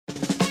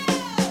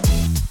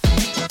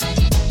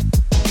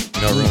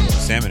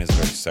Salmon is a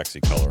very sexy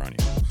color on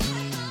you.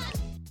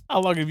 How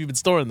long have you been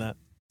storing that?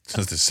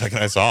 Since the second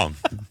I saw him.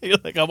 You're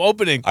like, I'm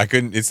opening.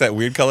 It's that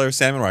weird color of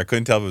salmon where I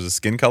couldn't tell if it was a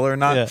skin color or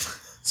not. Yeah.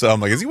 So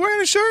I'm like, is he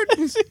wearing a shirt?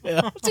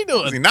 Yeah, what's he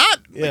doing? Is he not?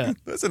 Yeah.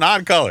 Like, that's an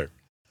odd color.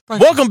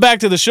 Welcome back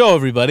to the show,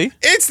 everybody.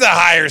 It's the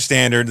Higher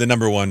Standard, the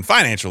 #1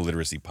 financial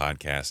literacy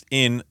podcast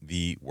in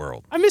the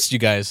world. I missed you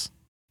guys.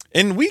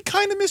 And we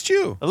kind of missed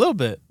you. A little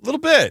bit. A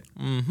little bit.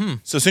 Mm-hmm.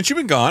 So since you've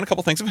been gone, a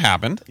couple things have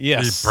happened.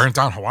 Yes. He burnt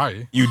down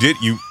Hawaii. You did.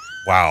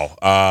 Wow.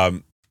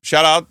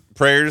 Shout out,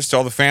 prayers to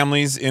all the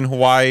families in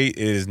Hawaii. It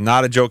is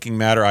not a joking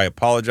matter. I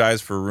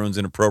apologize for Haroon's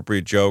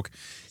inappropriate joke.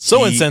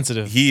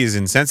 Insensitive. He is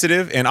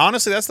insensitive. And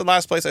honestly, that's the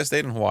last place I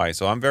stayed in Hawaii.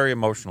 So I'm very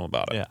emotional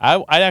about it. Yeah,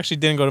 I actually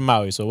didn't go to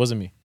Maui, so it wasn't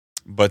me.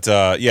 But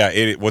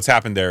what's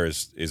happened there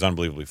is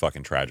unbelievably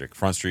fucking tragic.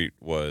 Front Street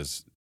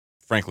was,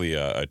 frankly,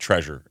 a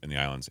treasure in the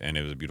islands, and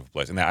it was a beautiful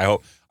place. And I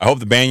hope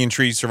the banyan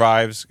tree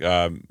survives.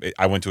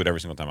 I went to it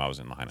every single time I was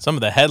in Lahaina. Some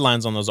of the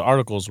headlines on those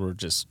articles were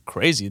just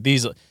crazy.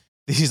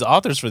 These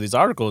authors for these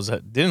articles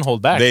didn't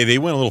hold back. They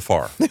went a little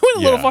far. They went a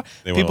little far.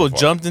 They went a People little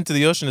far. jumped into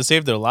the ocean to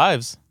save their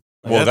lives.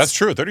 Like, Well, that's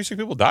true. 36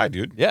 people died,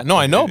 dude. Yeah, no,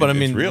 I know, but I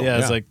mean, it's real.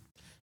 it's like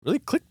really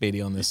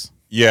clickbaity on this.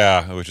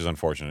 Yeah, which is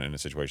unfortunate in a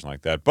situation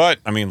like that. But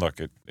I mean, look,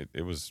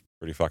 it was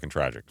pretty fucking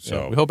tragic.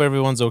 So Yeah, we hope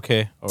everyone's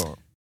okay.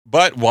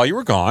 But while you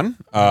were gone,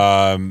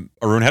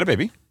 Haroon had a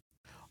baby.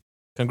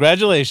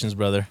 Congratulations,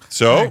 brother.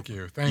 So Thank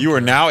you. you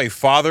are now a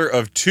father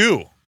of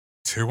 2.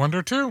 2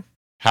 under 2.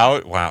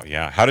 Wow,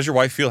 yeah. How does your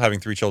wife feel having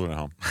 3 children at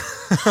home?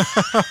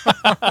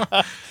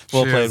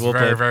 Well She played, is well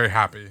very, played. very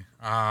happy.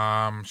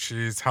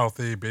 She's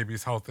healthy.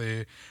 Baby's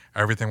healthy.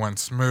 Everything went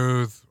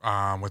smooth.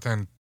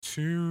 Within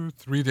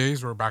 2-3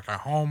 days, we're back at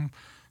home.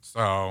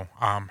 So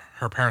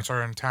her parents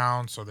are in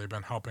town, so they've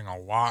been helping a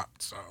lot.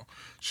 So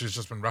she's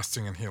just been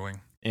resting and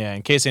healing. Yeah,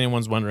 in case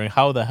anyone's wondering,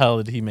 how the hell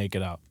did he make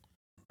it out?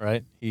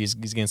 Right? He's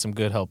getting some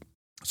good help.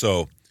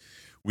 So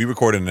we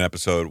recorded an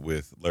episode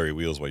with Larry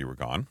Wheels while you were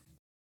gone.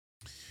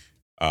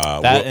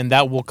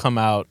 That will come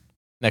out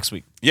next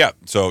week. Yeah,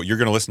 so you're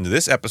going to listen to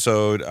this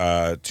episode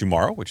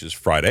tomorrow, which is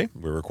Friday.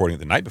 We're recording it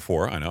the night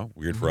before. I know,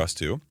 weird for us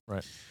too.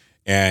 Right.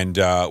 And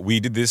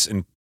we did this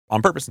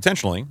on purpose,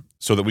 intentionally,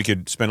 so that we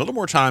could spend a little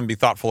more time and be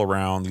thoughtful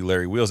around the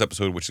Larry Wheels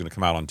episode, which is going to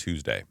come out on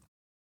Tuesday.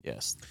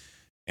 Yes.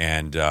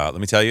 And let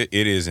me tell you,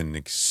 it is an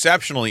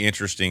exceptionally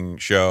interesting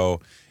show,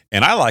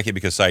 and I like it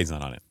because Saeed's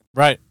not on it.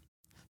 Right.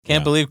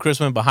 Can't believe Chris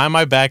went behind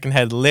my back and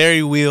had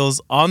Larry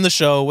Wheels on the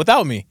show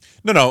without me.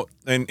 No.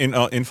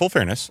 In full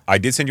fairness, I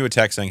did send you a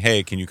text saying,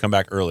 "Hey, can you come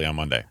back early on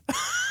Monday?"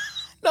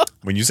 No.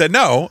 When you said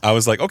no, I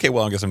was like, "Okay,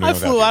 well, I guess I'm doing it I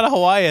without flew you." out of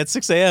Hawaii at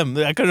 6 a.m.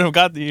 I couldn't have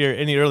got here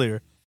any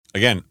earlier.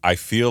 Again, I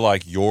feel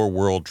like your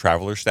world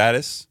traveler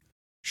status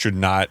should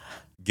not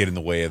get in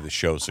the way of the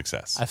show's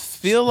success. I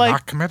feel like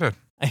Not committed.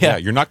 Yeah,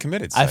 you're not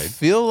committed, I Saeed.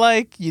 feel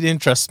like you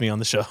didn't trust me on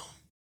the show.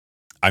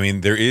 I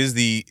mean, there is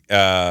the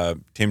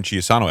Tim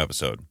Chiasano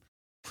episode.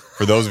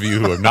 For those of you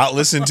who have not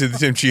listened to the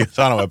Tim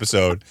Chiasano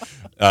episode,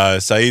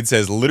 Saeed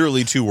says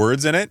literally 2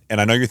 words in it, and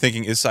I know you're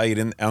thinking, is Saeed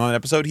on an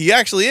episode? He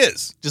actually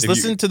is. Just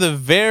listen to the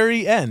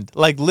very end,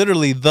 like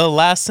literally the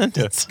last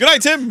sentence. Good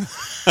night, Tim.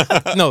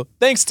 No,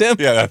 thanks, Tim.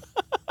 Yeah,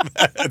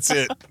 that's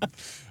it.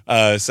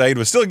 Saeed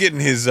was still getting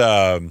his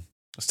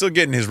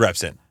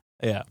reps in.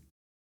 Yeah.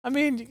 I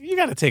mean, you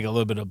got to take a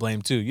little bit of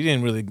blame too. You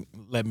didn't really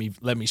let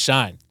me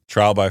shine.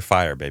 Trial by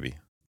fire, baby.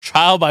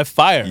 Trial by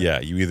fire.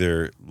 Yeah, you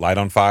either light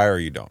on fire or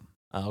you don't.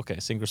 Oh, okay,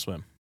 sink or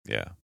swim.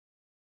 Yeah.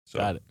 So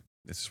Got it.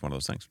 It's just one of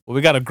those things. Well,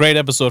 we got a great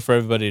episode for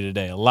everybody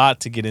today. A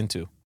lot to get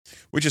into.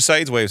 Which is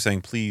Saeed's way of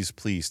saying, please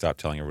stop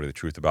telling everybody the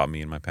truth about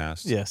me and my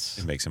past. Yes.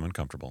 It makes him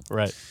uncomfortable.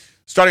 Right.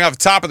 Starting off the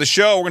top of the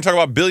show, we're going to talk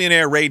about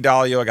billionaire Ray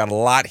Dalio. I got a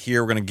lot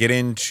here. We're going to get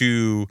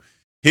into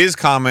his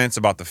comments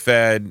about the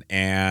Fed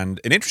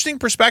and an interesting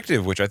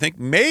perspective, which I think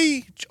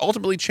may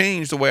ultimately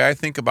change the way I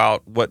think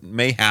about what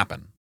may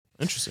happen.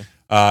 Interesting.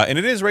 And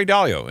it is Ray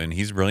Dalio, and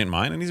he's a brilliant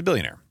mind, and he's a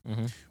billionaire.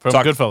 Mm-hmm. From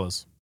Talk-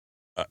 Goodfellas.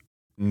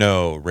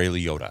 No, Ray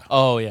Liotta.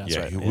 Oh, yeah. That's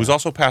right. Who's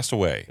also passed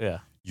away. Yeah.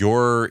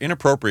 Your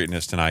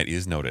inappropriateness tonight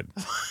is noted.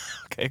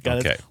 Okay, got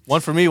Okay. it.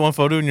 One for me, one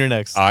for you, and you're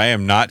next. I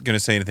am not going to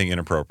say anything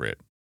inappropriate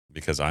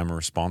because I'm a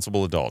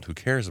responsible adult who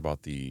cares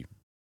about the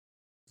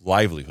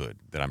livelihood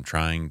that I'm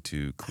trying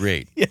to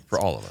create for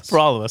all of us. For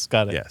all of us.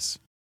 Got it. Yes.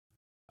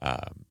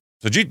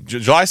 So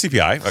July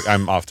CPI,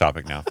 I'm off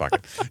topic now. Fuck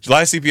it.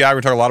 July CPI,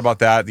 we're talking a lot about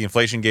that. The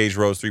inflation gauge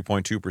rose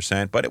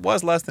 3.2%, but it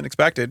was less than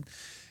expected.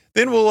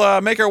 Then we'll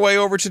make our way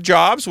over to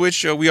jobs,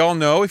 which we all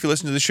know, if you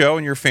listen to the show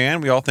and you're a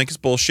fan, we all think is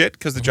bullshit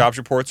because the jobs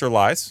reports are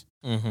lies.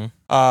 Mm-hmm.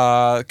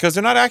 Because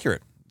they're not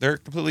accurate. They're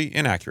completely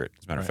inaccurate,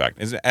 as a matter of fact.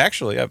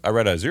 Actually, I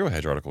read a Zero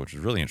Hedge article, which is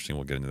really interesting.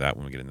 We'll get into that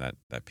when we get into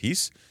that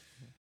piece.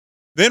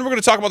 Then we're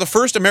going to talk about the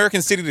first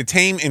American city to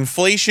tame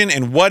inflation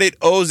and what it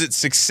owes its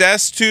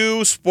success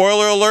to.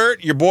 Spoiler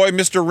alert, your boy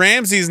Mr.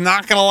 Ramsey's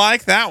not going to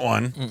like that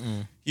one.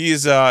 Mm-mm. He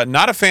is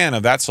not a fan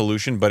of that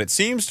solution, but it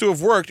seems to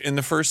have worked in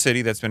the first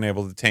city that's been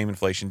able to tame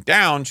inflation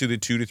down to the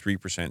 2 to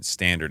 3%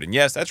 standard. And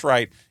yes, that's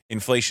right.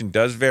 Inflation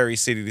does vary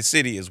city to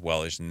city as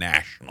well as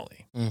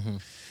nationally. Mm-hmm.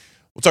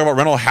 We'll talk about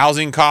rental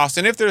housing costs,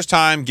 and if there's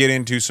time, get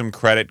into some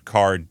credit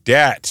card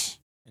debt.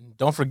 And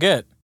don't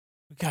forget,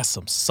 we got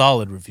some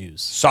solid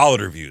reviews.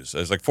 Solid reviews.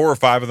 There's like 4 or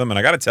 5 of them, and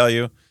I got to tell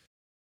you,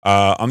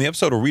 on the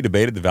episode where we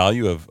debated the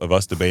value of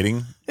us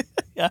debating,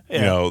 Yeah. you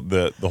know,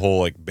 the whole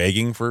like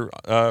begging for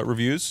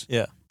reviews.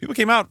 Yeah. People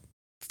came out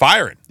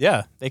firing.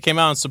 Yeah, they came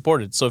out and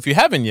supported. So if you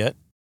haven't yet,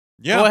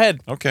 Yeah. go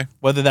ahead. Okay.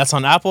 Whether that's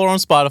on Apple or on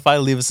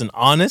Spotify, leave us an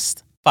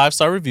honest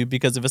 5-star review,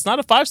 because if it's not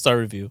a 5-star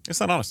review,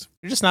 It's not honest.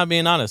 you're just not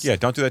being honest. Yeah,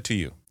 don't do that to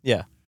you.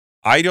 Yeah.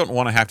 I don't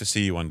want to have to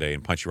see you one day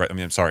and punch you right. I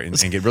mean, I'm sorry, and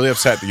get really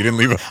upset that you didn't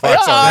leave a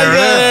 5-star.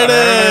 There it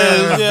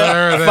is. Yeah.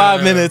 There it is.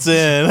 5 minutes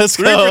in. Let's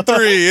 3 go. for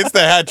 3. It's the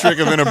hat trick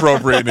of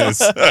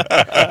inappropriateness.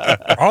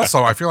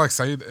 Also, I feel like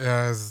Saeed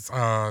is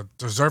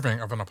deserving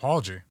of an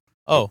apology.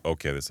 Oh.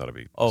 Okay, this ought to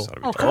be. Oh. This ought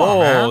to be Oh, tight. come on,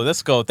 man.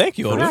 Let's go. Thank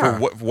you. For, Odin. Yeah.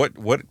 for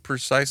what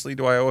precisely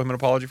do I owe him an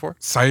apology for?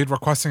 Saeed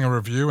requesting a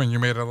review, and you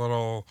made a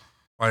little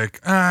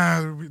like,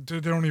 they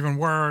don't even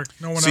work.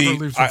 No one ever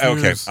leaves okay,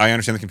 reviews. I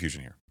understand the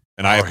confusion here,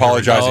 and I Oh, here we go.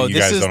 apologize Oh, that you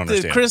this guys is don't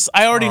understand. Chris,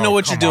 I already know Oh,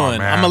 what you're come on, doing.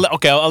 man.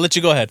 Okay, I'll let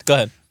you go ahead. Go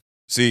ahead.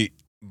 See,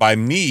 by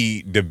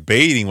me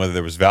debating whether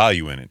there was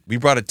value in it, we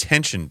brought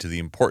attention to the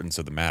importance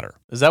of the matter.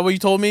 Is that what you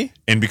told me?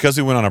 And because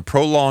we went on a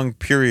prolonged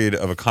period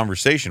of a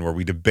conversation where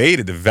we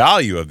debated the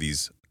value of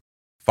these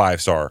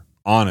 5-star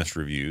honest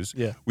reviews,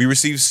 Yeah. we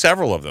received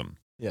several of them.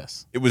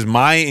 Yes. It was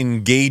my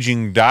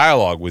engaging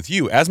dialogue with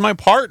you as my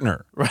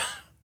partner Right.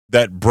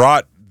 that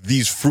brought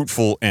these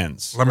fruitful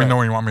ends. Let me know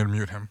when you want me to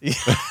mute him.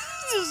 This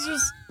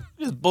is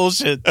just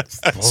bullshit.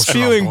 Bullshit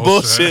Spewing on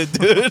bullshit,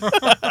 dude.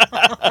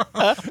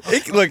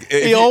 Look,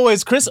 He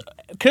always Chris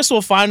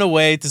will find a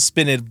way to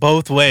spin it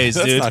both ways,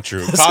 that's dude. not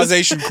true.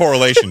 Causation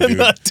correlation, dude.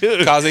 No,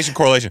 dude. Causation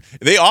correlation.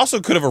 They also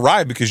could have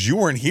arrived because you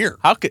weren't here.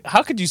 How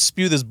could you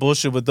spew this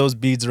bullshit with those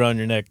beads around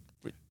your neck?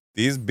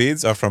 These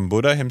beads are from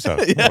Buddha himself.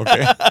 Okay.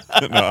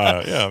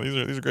 Yeah,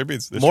 these are great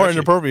beads. They're More stretchy.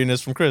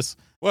 inappropriateness from Chris.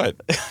 What?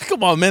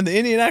 Come on, man. The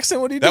Indian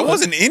accent. What are you That doing?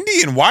 wasn't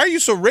Indian. Why are you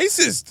so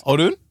racist? Oh,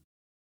 dude.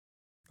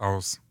 I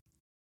was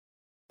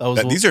That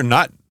was These are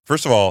not.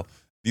 First of all,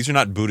 these are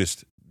not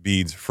Buddhist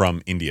beads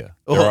from India.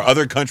 There Oh. are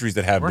other countries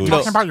that have We're Buddhist.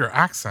 talking about your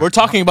accent. We're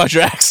talking about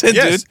your accent,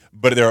 Yes, dude.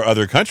 but there are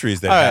other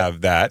countries that All right.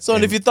 have that. So,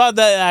 and if you thought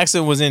that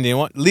accent was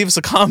Indian, leave us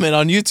a comment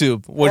on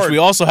YouTube, which Or- we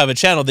also have a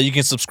channel that you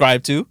can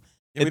subscribe to.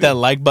 Yeah, we Hit that do.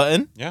 like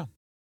button. Yeah.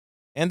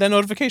 And that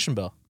notification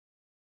bell.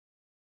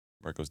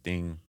 Where it goes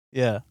ding.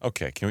 Yeah.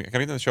 Okay, can we get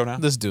to the show now?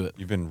 Let's do it.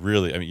 You've been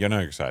really. I mean, you're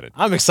not excited.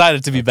 I'm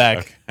excited to be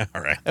back. Okay.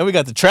 All right. And we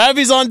got the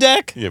Travies on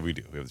deck. Yeah, we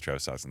do. We have the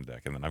Travis Socks on the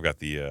deck, and then I've got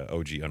the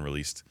OG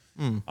unreleased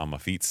Mm. on my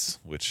feeds,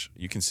 which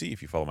you can see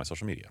if you follow my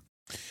social media.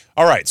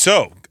 All right,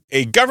 so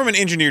a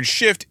government-engineered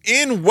shift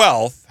in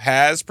wealth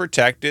has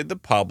protected the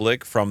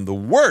public from the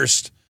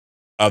worst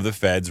of the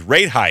Fed's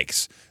rate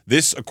hikes.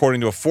 This,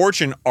 according to a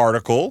Fortune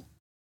article,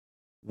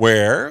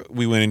 where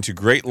we went into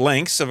great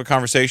lengths of a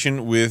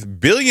conversation with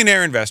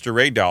billionaire investor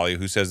Ray Dalio,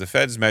 who says the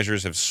Fed's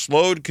measures have not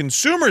slowed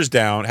consumers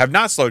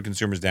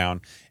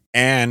down,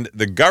 and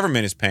the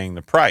government is paying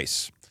the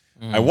price.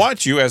 I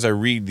want you, as I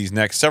read these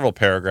next several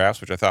paragraphs,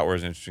 which I thought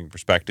was an interesting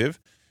perspective,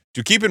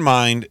 to keep in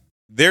mind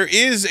there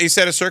is a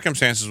set of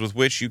circumstances with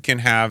which you can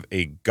have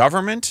a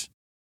government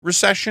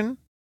recession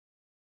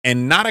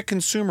and not a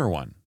consumer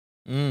one.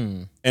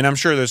 Mm. And I'm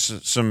sure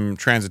there's some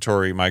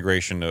transitory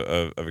migration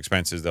of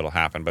expenses that'll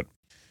happen. But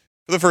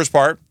for the first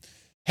part,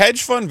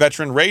 hedge fund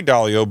veteran Ray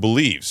Dalio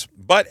believes,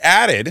 but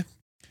added,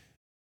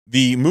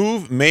 the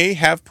move may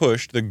have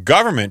pushed the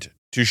government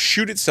to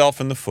shoot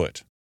itself in the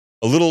foot.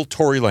 A little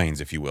Tory Lanez,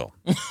 if you will.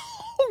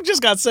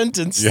 Just got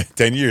sentenced. Yeah,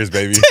 10 years,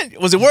 baby.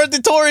 Was it worth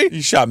it, Tory?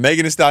 You shot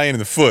Megan Thee Stallion in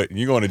the foot, and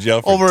you're going to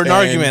jail for Over an 10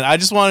 argument. I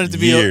just wanted to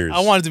be. years. I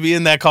wanted to be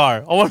in that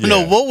car. I want to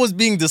know Yeah. what was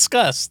being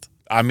discussed.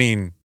 I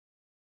mean,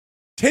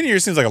 10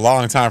 years seems like a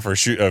long time for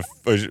shooting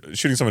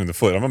somebody in the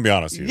foot. I'm going to be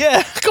honest with you.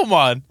 Yeah, come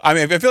on. I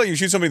mean, if I feel like you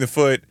shoot somebody in the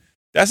foot,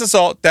 that's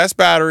assault, that's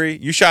battery.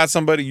 You shot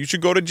somebody, you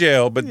should go to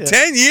jail. But Yeah.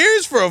 10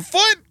 years for a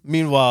foot?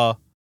 Meanwhile,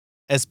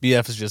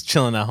 SBF is just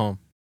chilling at home.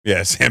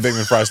 Yeah, Sam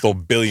Bankman-Fried stole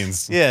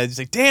billions. Yeah, just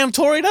like, damn,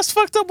 Tory, that's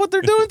fucked up what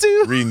they're doing to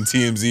you. Reading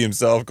TMZ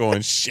himself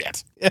going,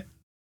 shit. Yeah.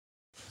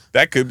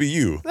 That could be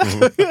you.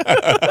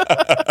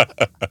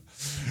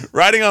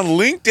 Writing on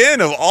LinkedIn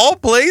of all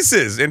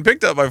places and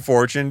picked up by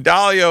Fortune,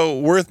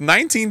 Dalio, worth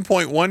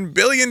 $19.1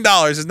 billion,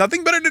 has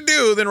nothing better to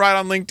do than write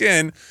on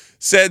LinkedIn,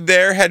 said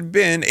there had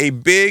been a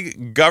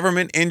big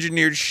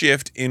government-engineered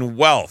shift in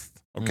wealth.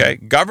 Okay?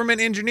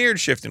 Government-engineered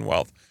shift in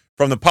wealth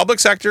from the public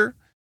sector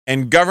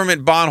and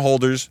government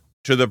bondholders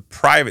to the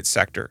private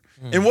sector.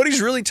 And what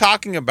he's really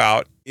talking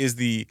about is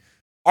the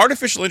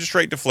artificial interest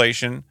rate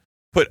deflation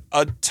put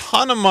a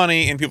ton of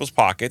money in people's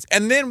pockets,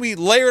 and then we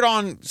layered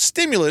on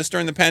stimulus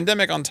during the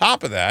pandemic on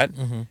top of that,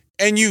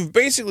 and you've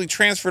basically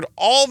transferred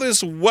all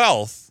this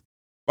wealth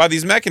by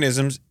these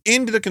mechanisms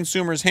into the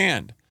consumer's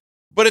hand.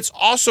 But it's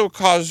also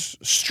caused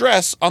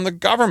stress on the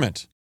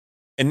government.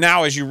 And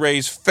now as you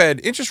raise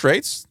Fed interest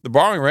rates, the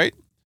borrowing rate,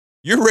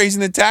 you're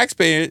raising the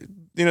taxpayer,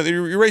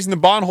 you're raising the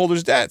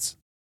bondholders' debts.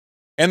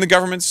 And the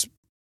government's,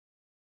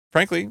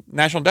 frankly,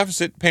 national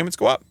deficit payments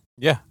go up.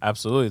 Yeah,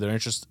 absolutely. Their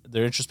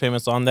interest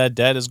payments on that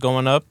debt is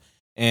going up,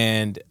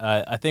 and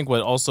I think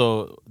what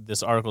also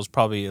this article is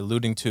probably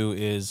alluding to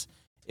is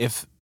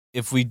if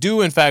we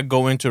do in fact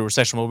go into a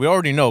recession, well, we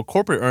already know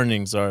corporate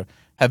earnings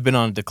have been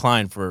on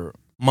decline for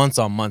months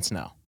on months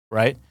now,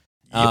 right?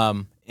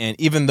 Yep. And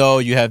even though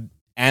you have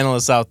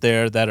analysts out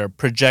there that are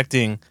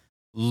projecting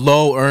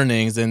low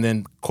earnings, and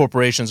then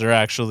corporations are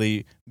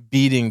actually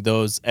beating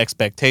those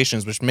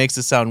expectations, which makes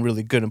it sound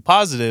really good and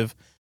positive,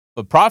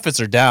 but profits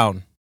are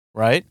down,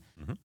 right?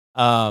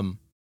 Mhm.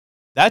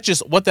 That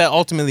just what that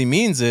ultimately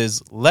means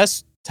is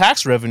less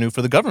tax revenue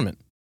for the government.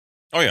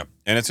 Oh, yeah.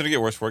 And it's going to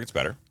get worse before it gets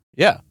better.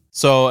 Yeah.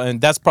 So, and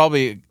that's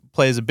probably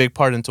plays a big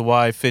part into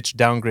why Fitch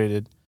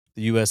downgraded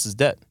the U.S.'s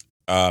debt.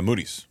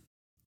 Moody's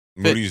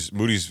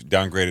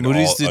downgraded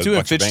Moody's all, did a too, and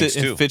bunch of banks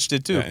too. Fitch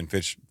did too. Yeah, and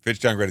Fitch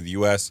downgraded the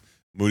U.S.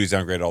 Moody's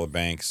downgraded all the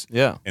banks.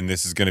 Yeah. And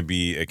this is going to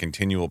be a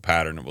continual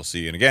pattern that we'll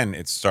see. And again,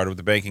 it started with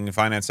the banking and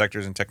finance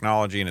sectors and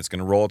technology, and it's going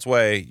to roll its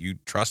way. You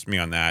trust me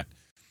on that.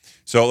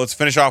 So let's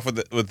finish off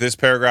with this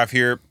paragraph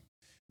here.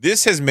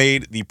 This has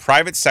made the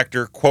private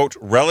sector, quote,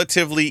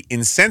 relatively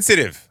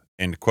insensitive,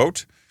 end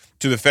quote,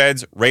 to the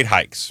Fed's rate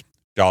hikes.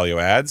 Dalio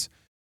adds,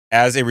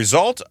 as a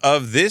result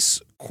of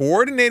this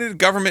coordinated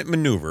government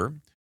maneuver,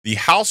 the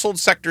household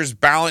sector's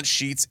balance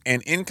sheets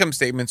and income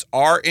statements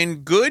are in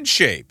good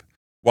shape,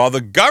 while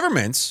the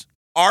governments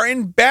are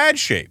in bad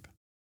shape.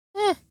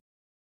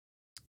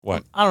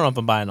 What? I don't know if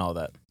I'm buying all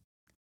that.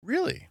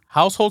 Really?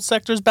 Household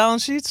sector's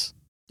balance sheets?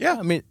 Yeah.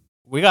 I mean,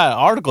 we got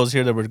articles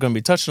here that we're going to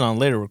be touching on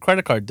later where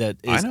credit card debt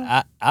is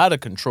out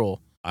of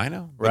control. I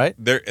know. Right?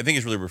 I think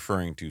it's really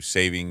referring to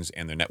savings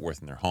and their net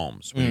worth in their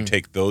homes. When you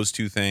take those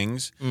two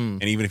things,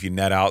 and even if you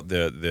net out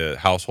the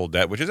household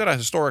debt, which is at a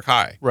historic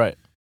high, right?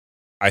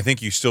 I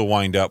think you still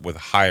wind up with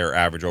higher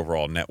average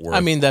overall net worth. I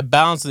mean, that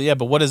balance, yeah,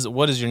 but what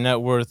is your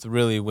net worth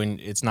really when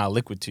it's not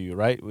liquid to you,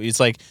 right? It's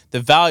like the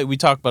value we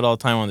talk about all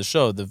the time on the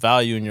show. The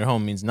value in your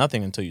home means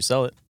nothing until you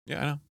sell it. Yeah,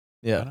 I know.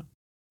 Yeah. I know.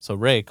 So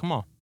Ray, come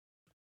on.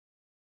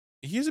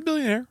 He's a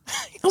billionaire.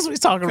 He knows what he's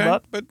talking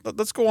about. But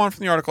let's go on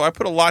from the article. I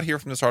put a lot here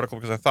from this article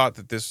because I thought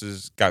that this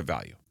has got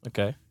value.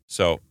 Okay.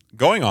 So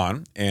going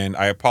on, and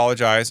I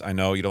apologize. I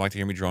know you don't like to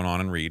hear me drone on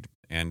and read,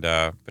 but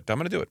I'm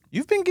going to do it.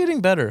 You've been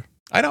getting better.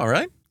 I know,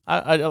 right?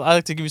 I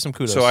like to give you some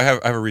kudos. So I have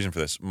a reason for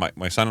this.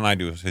 My son and I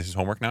do his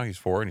homework now. He's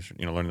 4 and he's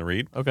learning to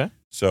read. Okay.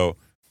 So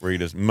where he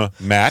does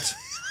Matt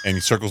and he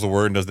circles the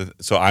word and does the.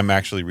 So I'm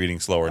actually reading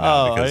slower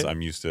now because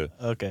I'm used to.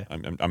 Okay.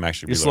 I'm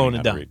actually You're slowing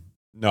it down. read.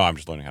 No, I'm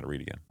just learning how to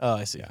read again. Oh,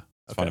 I see. Yeah,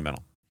 it's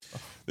fundamental.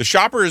 The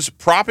shoppers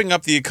propping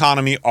up the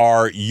economy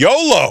are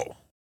YOLO.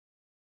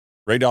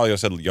 Ray Dalio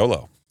said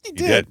YOLO. He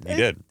did.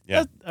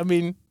 Yeah. I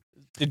mean,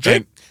 did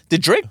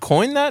Drake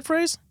coin that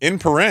phrase? In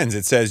parens,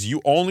 it says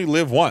you only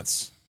live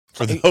once.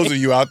 For those of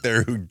you out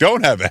there who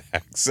don't have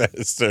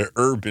access to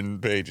urban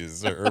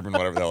pages or urban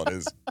whatever the hell it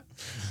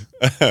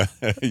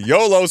is.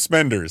 YOLO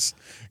spenders,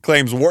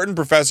 claims Wharton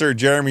professor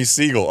Jeremy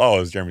Siegel. Oh,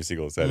 it was Jeremy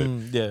Siegel who said it.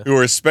 Yeah. Who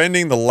are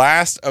spending the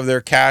last of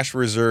their cash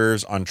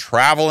reserves on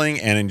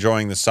traveling and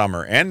enjoying the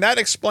summer. And that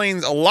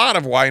explains a lot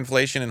of why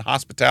inflation in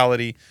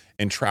hospitality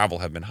and travel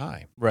have been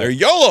high. Right. They're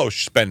YOLO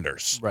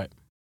spenders. Right.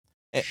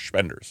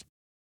 Spenders.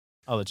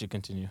 I'll let you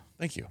continue.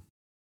 Thank you.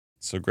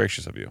 So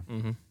gracious of you.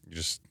 Mm-hmm. You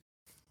just...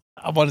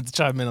 I wanted to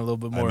chime in a little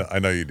bit more. I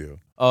know you do.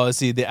 Oh, let's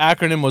see. The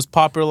acronym was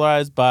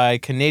popularized by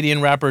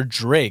Canadian rapper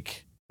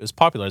Drake. It was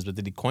popularized, but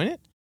did he coin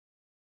it?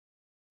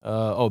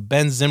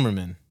 Ben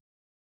Zimmerman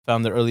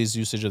found the earliest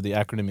usage of the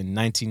acronym in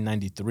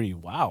 1993.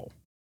 Wow.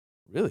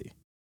 Really?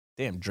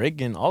 Damn, Drake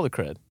getting all the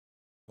cred.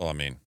 Well, I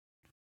mean,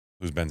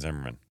 who's Ben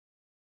Zimmerman?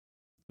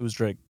 Who's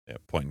Drake? Yeah,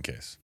 point in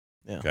case.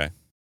 Yeah. Okay.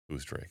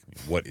 Who's Drake? I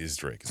mean, what is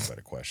Drake is a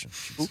better question.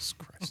 Jesus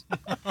Christ.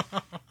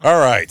 All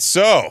right.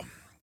 So,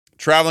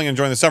 traveling and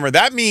enjoying the summer.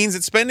 That means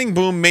that spending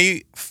boom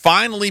may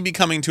finally be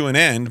coming to an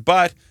end,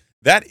 but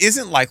that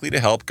isn't likely to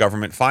help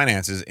government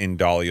finances in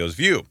Dalio's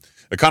view.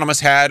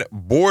 Economists had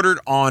bordered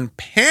on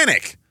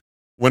panic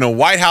when a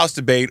White House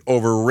debate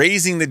over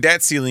raising the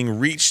debt ceiling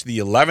reached the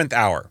 11th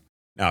hour.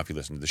 Now, if you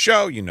listen to the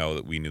show, you know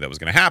that we knew that was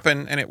going to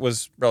happen, and it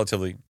was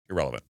relatively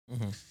irrelevant.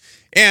 Mm-hmm.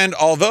 And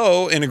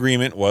although an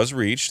agreement was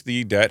reached,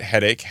 the debt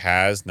headache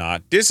has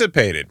not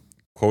dissipated.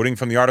 Quoting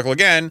from the article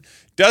again,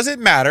 does it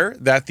matter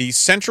that the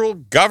central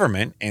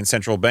government and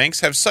central banks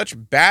have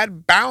such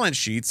bad balance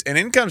sheets and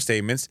income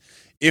statements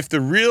if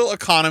the real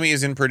economy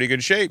is in pretty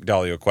good shape?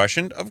 Dalio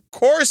questioned. Of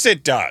course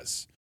it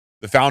does.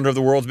 The founder of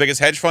the world's biggest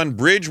hedge fund,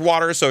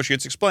 Bridgewater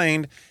Associates,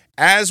 explained,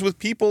 as with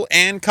people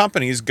and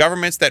companies,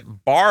 governments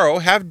that borrow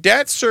have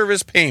debt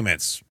service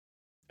payments,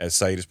 as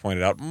Said has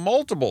pointed out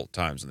multiple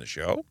times in the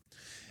show,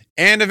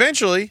 and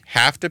eventually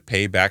have to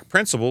pay back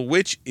principal,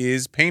 which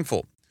is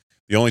painful.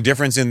 The only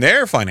difference in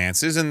their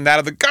finances and that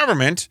of the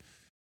government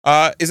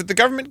is that the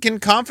government can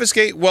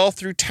confiscate wealth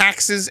through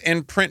taxes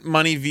and print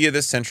money via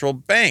the central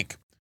bank.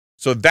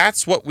 So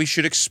that's what we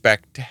should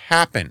expect to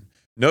happen.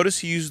 Notice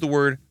he used the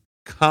word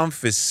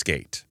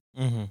confiscate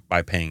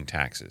by paying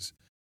taxes.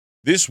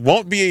 This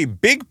won't be a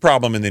big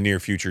problem in the near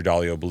future,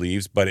 Dalio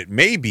believes, but it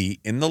may be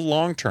in the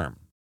long term.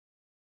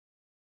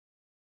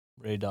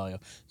 Ray Dalio.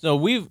 So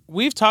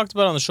we've talked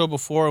about it on the show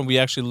before, and we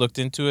actually looked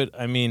into it.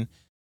 I mean,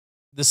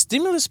 the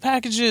stimulus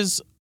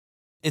packages,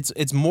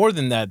 it's more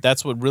than that.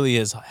 That's what really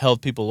has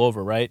held people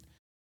over, right?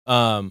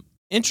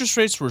 Interest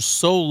rates were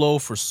so low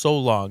for so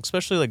long,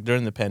 especially like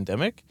during the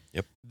pandemic,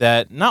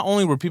 that not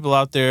only were people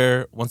out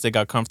there once they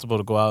got comfortable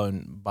to go out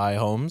and buy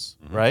homes,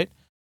 right?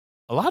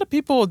 A lot of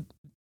people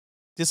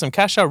did some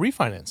cash out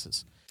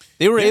refinances.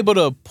 They were able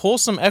to pull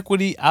some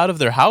equity out of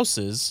their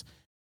houses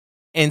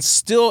and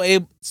still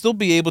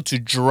be able to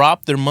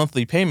drop their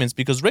monthly payments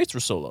because rates were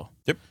so low.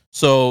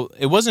 So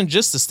it wasn't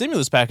just the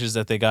stimulus packages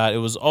that they got; it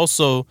was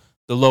also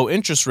the low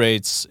interest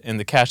rates and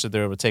the cash that they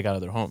were able to take out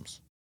of their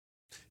homes.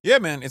 Yeah,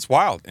 man, it's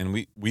wild,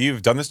 and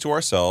we've done this to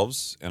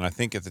ourselves. And I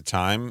think at the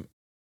time,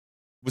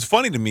 what's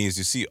funny to me is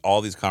you see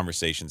all these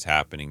conversations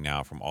happening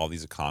now from all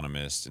these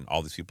economists and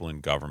all these people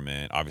in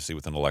government. Obviously,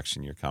 with an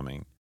election year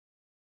coming,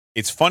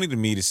 it's funny to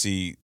me to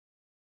see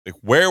like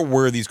where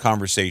were these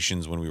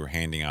conversations when we were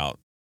handing out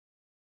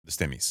the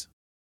stimmies?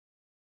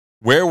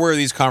 Where were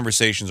these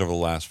conversations over the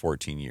last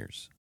 14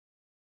 years?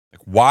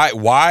 Like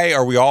why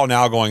are we all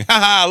now going,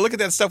 haha, look at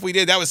that stuff we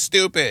did. That was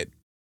stupid.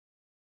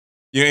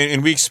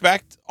 And we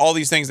expect all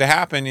these things to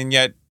happen, and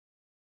yet,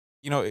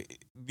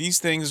 these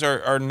things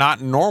are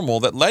not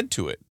normal that led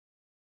to it.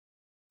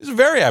 This is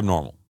very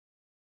abnormal.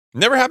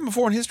 Never happened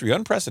before in history.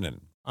 Unprecedented.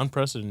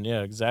 Unprecedented,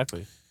 yeah,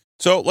 exactly.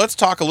 So let's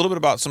talk a little bit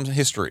about some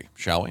history,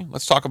 shall we?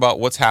 Let's talk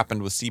about what's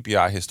happened with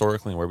CPI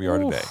historically and where we are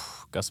today.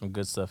 Got some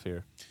good stuff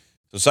here.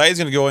 So Saeed's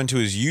going to go into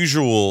his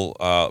usual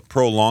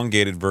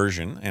prolongated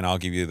version, and I'll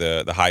give you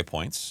the high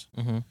points.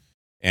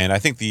 And I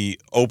think the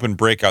open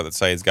breakout that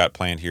Saeed's got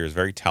planned here is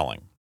very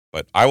telling.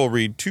 But I will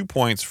read 2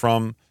 points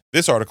from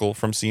this article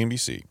from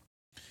CNBC.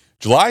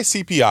 July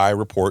CPI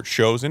report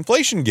shows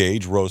inflation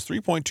gauge rose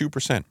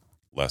 3.2%,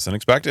 less than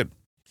expected.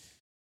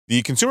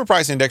 The consumer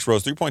price index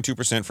rose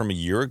 3.2% from a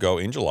year ago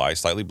in July,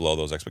 slightly below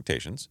those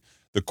expectations.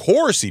 The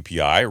core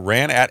CPI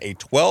ran at a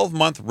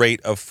 12-month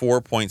rate of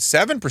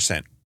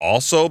 4.7%.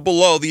 Also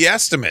below the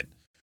estimate.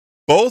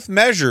 Both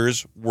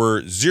measures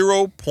were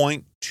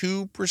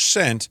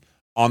 0.2%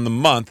 on the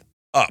month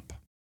up.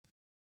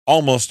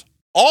 Almost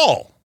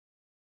all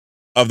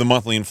of the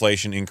monthly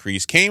inflation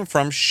increase came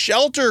from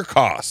shelter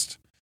cost,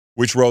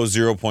 which rose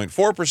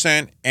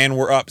 0.4% and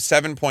were up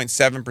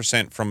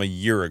 7.7% from a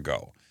year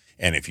ago.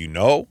 And if you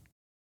know,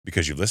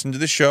 because you've listened to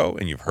the show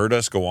and you've heard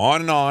us go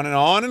on and on and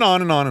on and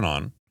on and on and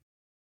on,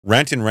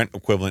 rent and rent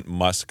equivalent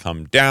must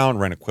come down.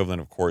 Rent equivalent,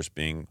 of course,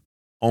 being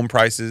home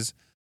prices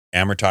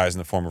amortized in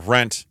the form of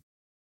rent.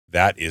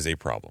 That is a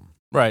problem.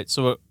 Right.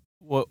 So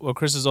what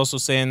Chris is also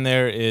saying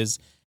there is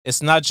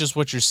it's not just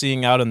what you're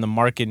seeing out in the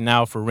market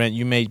now for rent.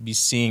 You may be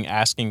seeing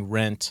asking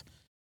rent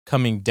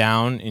coming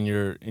down in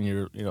your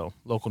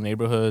local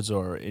neighborhoods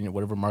or in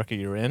whatever market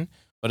you're in.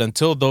 But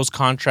until those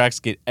contracts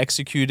get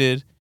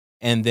executed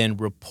and then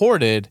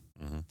reported,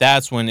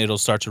 that's when it'll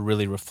start to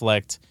really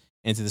reflect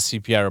into the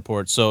CPI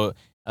report. So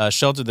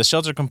the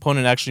shelter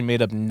component actually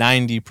made up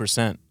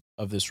 90%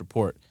 of this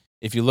report.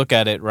 If you look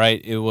at it,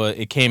 right,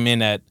 it came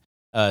in at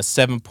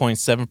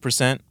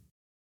 7.7%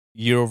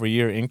 year over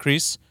year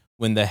increase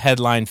when the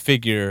headline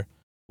figure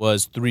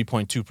was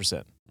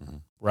 3.2%,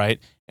 right?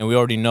 And we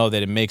already know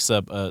that it makes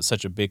up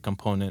such a big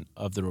component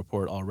of the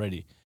report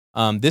already.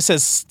 This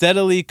has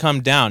steadily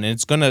come down, and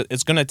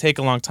it's gonna take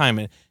a long time.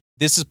 And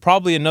this is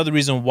probably another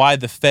reason why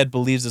the Fed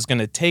believes it's going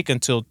to take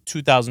until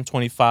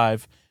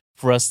 2025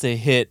 for us to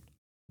hit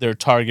their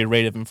target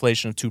rate of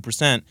inflation of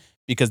 2%,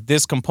 because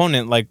this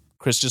component, like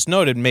Chris just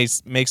noted,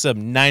 makes up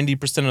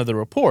 90% of the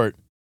report,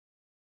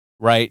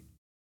 right?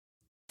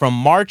 From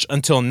March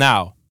until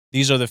now,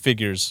 these are the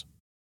figures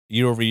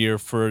year over year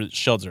for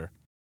shelter.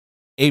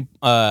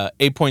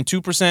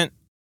 8.2%,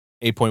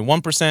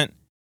 8.1%,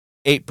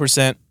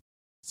 8%,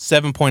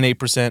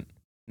 7.8%,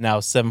 now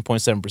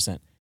 7.7%.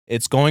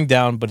 It's going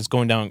down, but it's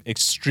going down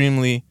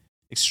extremely,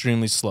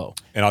 extremely slow.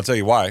 And I'll tell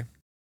you why.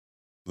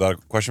 Without a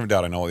question of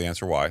doubt, I know the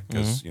answer why,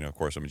 because, of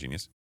course, I'm a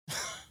genius.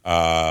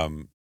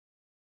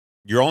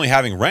 You're only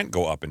having rent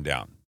go up and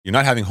down. You're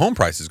not having home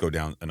prices go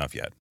down enough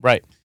yet.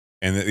 Right.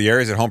 And the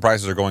areas that home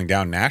prices are going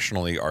down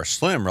nationally are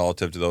slim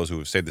relative to those who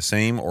have stayed the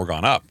same or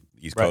gone up.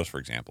 East Coast, for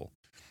example.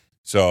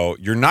 So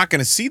you're not going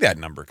to see that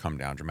number come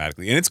down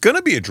dramatically. And it's going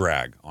to be a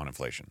drag on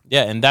inflation.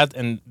 Yeah, and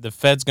the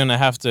Fed's going to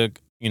have to,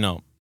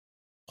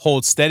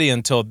 hold steady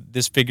until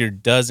this figure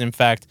does, in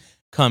fact,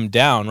 come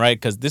down, right?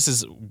 Because this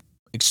is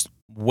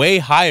way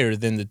higher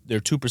than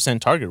their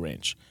 2% target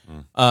range.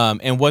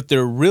 And what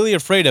they're really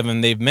afraid of,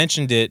 and they've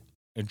mentioned it,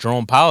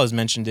 Jerome Powell has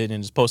mentioned it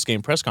in his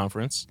post-game press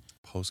conference.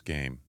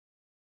 Post-game.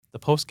 The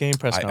post-game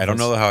press conference. I don't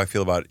know how I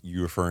feel about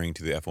you referring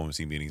to the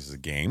FOMC meetings as a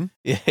game.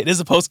 Yeah, it is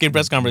a post-game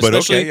press conference, but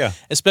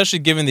especially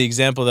given the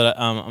example that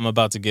I'm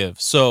about to give.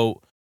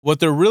 So what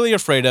they're really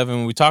afraid of,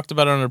 and we talked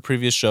about it on a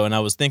previous show, and I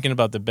was thinking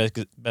about the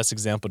best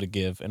example to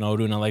give, and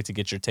Haroon, I'd like to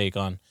get your take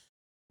on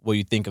what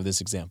you think of this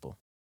example.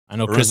 I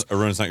know Chris...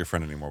 Haroon's not your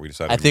friend anymore. We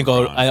decided.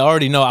 I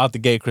already know out the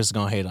gate Chris is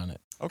going to hate on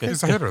it. Okay.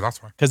 He's a hater.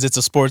 That's why. Because it's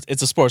a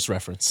sports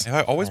reference. Have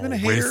I always been a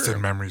hater? Wasted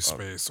memory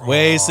space.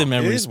 Wasted It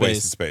memory is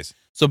wasted space. space.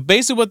 So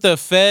basically what the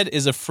Fed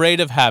is afraid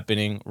of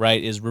happening,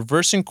 right, is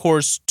reversing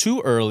course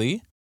too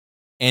early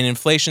and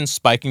inflation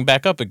spiking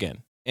back up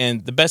again.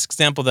 And the best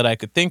example that I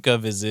could think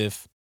of is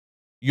if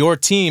your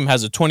team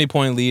has a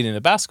 20-point lead in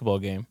a basketball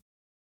game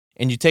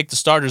and you take the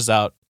starters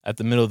out at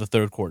the middle of the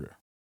third quarter.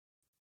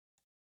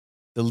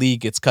 The lead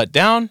gets cut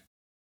down,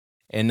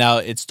 and now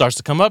it starts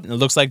to come up, and it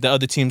looks like the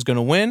other team's going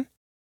to win.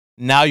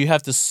 Now you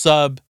have to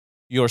sub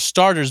your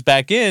starters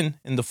back in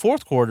the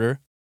fourth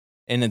quarter,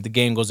 and then the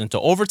game goes into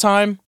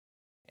overtime,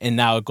 and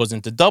now it goes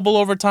into double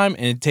overtime,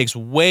 and it takes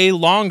way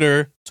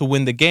longer to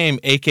win the game,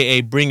 a.k.a.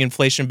 bring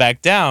inflation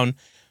back down.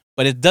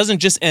 But it doesn't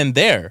just end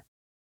there.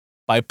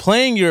 By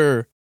playing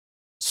your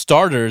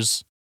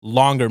starters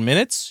longer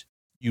minutes,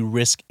 you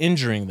risk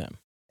injuring them,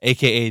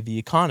 a.k.a. the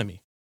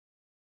economy.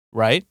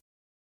 Right?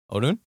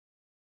 Haroon?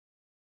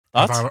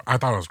 Thoughts? I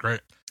thought it was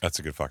great. That's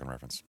a good fucking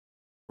reference.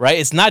 Right?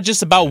 It's not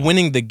just about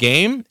winning the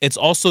game. It's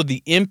also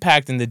the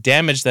impact and the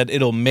damage that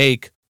it'll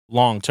make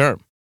long term.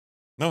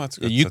 No, that's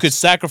good. You could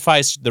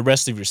sacrifice the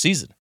rest of your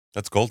season.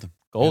 That's golden.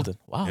 Golden.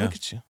 Wow, Yeah. look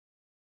at you.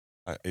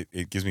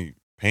 It gives me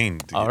pain.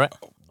 All right.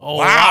 Oh,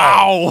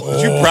 Wow.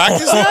 Did you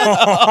practice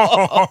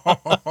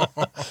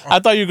that? I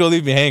thought you were going to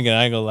leave me hanging.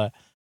 I ain't going to lie.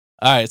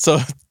 All right. So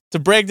to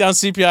break down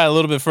CPI a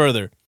little bit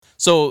further.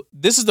 So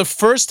this is the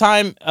first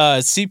time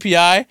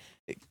CPI.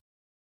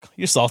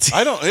 You're salty.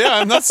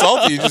 I'm not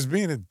salty. You're just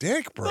being a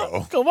dick,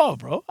 bro. Come on,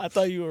 bro. I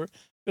thought you were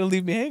going to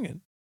leave me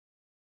hanging.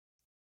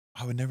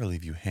 I would never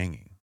leave you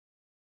hanging.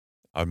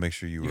 I would make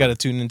sure you You got to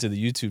tune into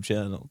the YouTube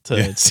channel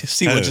to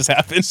see what just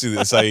happened.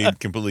 See,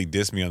 Saeed completely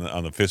dissed me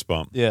on the fist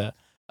bump. Yeah.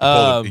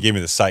 He gave me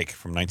the psych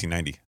from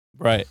 1990.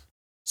 Right.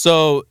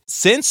 So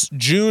since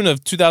June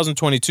of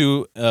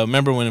 2022,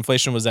 remember when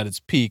inflation was at its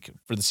peak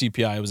for the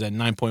CPI, it was at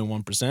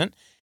 9.1%.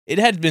 It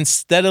had been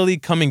steadily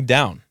coming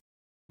down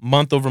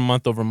month over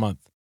month over month.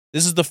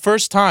 This is the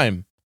first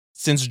time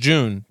since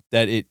June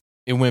that it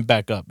went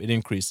back up. It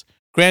increased.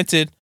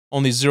 Granted,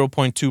 only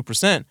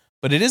 0.2%,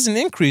 but it is an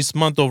increase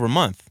month over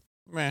month.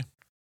 Meh.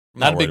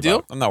 Not a big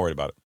deal? I'm not worried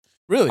about it.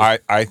 Really? I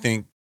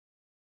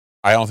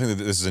don't think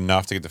that this is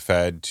enough to get the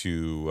Fed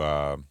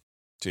to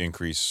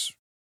increase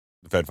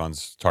the Fed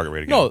funds target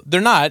rate again. No,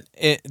 they're not.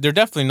 They're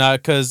definitely not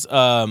because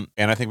and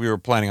I think we were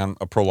planning on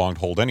a prolonged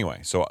hold anyway.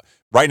 So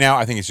right now,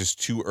 I think it's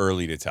just too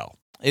early to tell.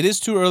 it is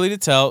too early to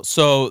tell.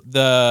 So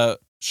the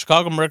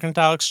Chicago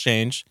Mercantile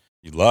Exchange,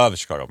 You love the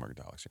Chicago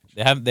Mercantile Exchange.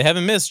 they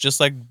haven't missed, just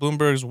like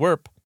Bloomberg's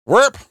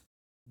WIRP,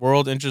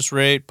 World Interest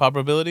Rate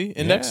Probability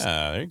Index.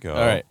 Yeah, there you go.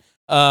 All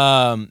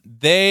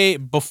right.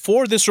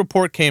 Before this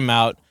report came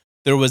out,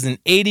 there was an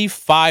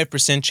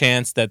 85%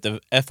 chance that the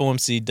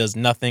FOMC does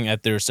nothing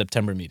at their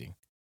September meeting.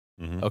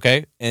 Mm-hmm.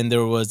 Okay. And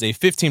there was a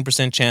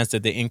 15% chance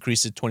that they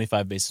increase it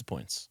 25 basis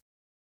points.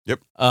 Yep.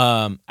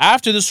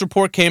 After this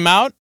report came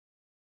out,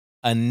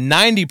 a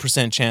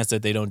 90% chance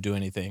that they don't do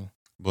anything.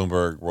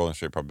 Bloomberg World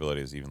Interest Rate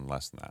Probability is even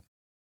less than that.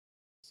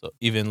 So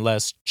even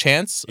less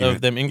chance of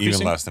them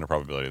increasing? Even less than a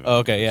probability of them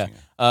Okay, yeah.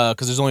 increasing it.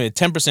 Because there's only a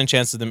 10%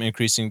 chance of them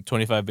increasing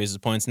 25 basis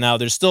points. Now,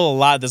 there's still a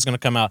lot that's going to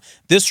come out.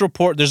 This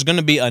report, there's going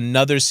to be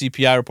another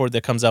CPI report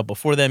that comes out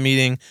before that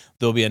meeting.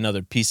 There'll be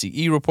another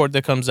PCE report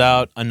that comes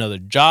out, another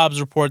jobs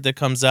report that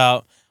comes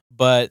out.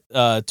 But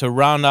to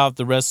round out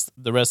the rest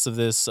of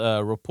this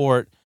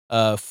report,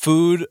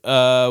 food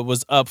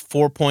was up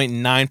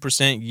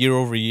 4.9% year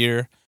over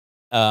year.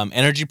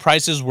 Energy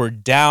prices were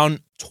down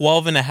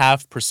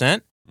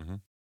 12.5%.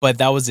 But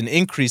that was an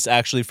increase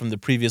actually from the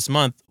previous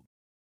month.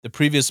 The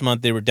previous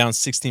month they were down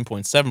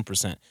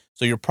 16.7%.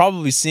 So you're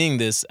probably seeing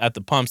this at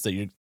the pumps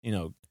that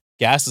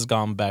gas has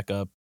gone back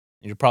up.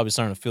 And you're probably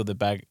starting to feel that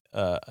back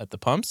at the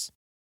pumps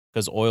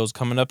because oil's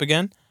coming up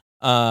again.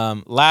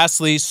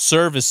 Lastly,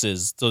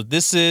 services. So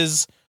this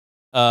is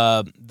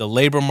the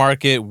labor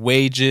market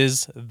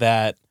wages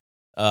that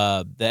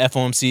the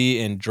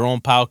FOMC and Jerome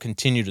Powell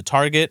continue to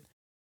target.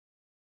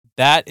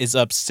 That is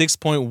up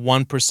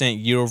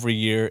 6.1% year over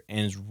year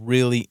and is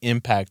really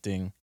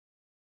impacting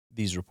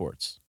these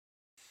reports.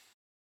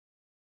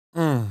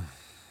 So,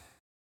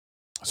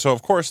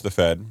 of course, the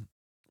Fed,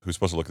 who's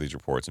supposed to look at these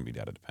reports and be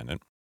data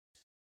dependent,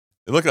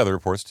 they look at other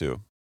reports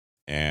too.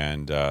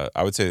 And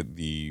I would say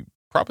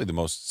probably the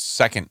most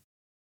second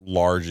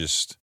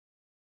largest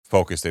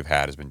focus they've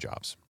had has been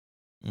jobs.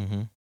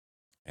 Mm-hmm.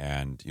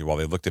 And while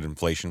they looked at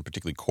inflation,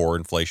 particularly core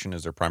inflation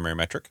as their primary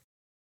metric,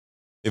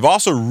 they've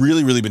also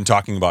really, really been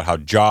talking about how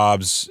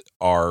jobs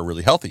are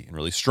really healthy and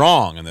really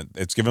strong and that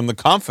it's given them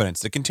the confidence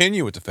to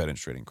continue with the Fed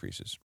interest rate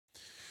increases.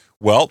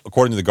 Well,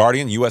 according to The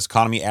Guardian, the U.S.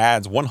 economy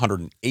adds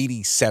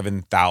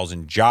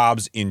 187,000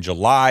 jobs in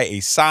July, a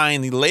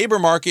sign the labor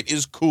market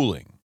is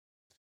cooling.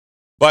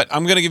 But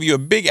I'm going to give you a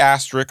big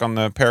asterisk on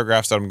the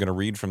paragraphs that I'm going to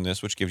read from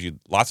this, which gives you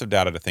lots of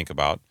data to think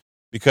about.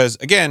 Because,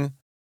 again,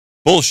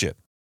 bullshit,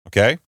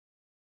 okay?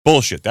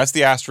 Bullshit. That's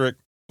the asterisk,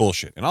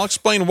 bullshit. And I'll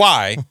explain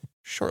why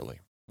shortly.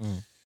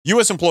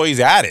 U.S. employers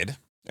added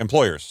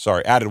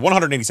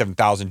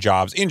 187,000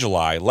 jobs in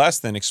July, less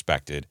than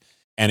expected,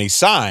 and a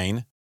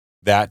sign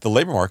that the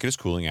labor market is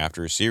cooling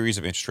after a series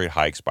of interest rate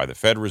hikes by the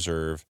Federal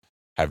Reserve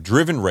have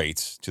driven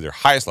rates to their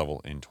highest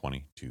level in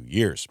 22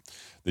 years.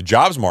 The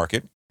jobs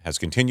market has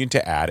continued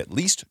to add at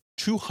least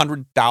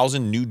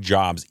 200,000 new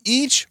jobs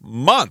each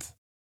month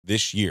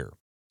this year,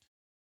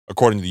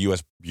 according to the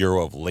U.S.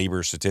 Bureau of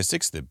Labor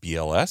Statistics, the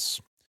BLS.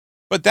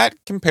 But that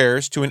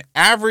compares to an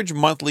average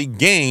monthly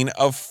gain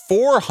of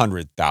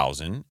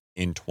 400,000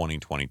 in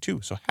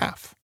 2022, so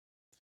half.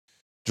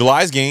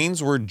 July's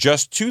gains were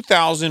just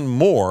 2,000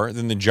 more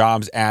than the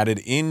jobs added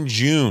in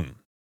June.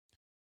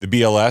 The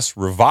BLS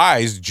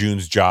revised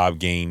June's job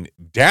gain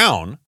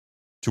down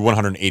to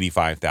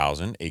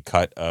 185,000, a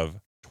cut of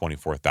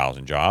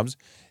 24,000 jobs.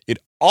 It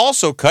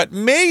also cut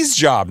May's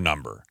job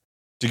number.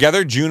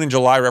 Together, June and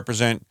July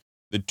represent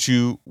the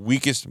two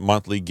weakest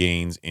monthly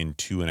gains in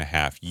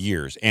 2.5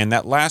 years. And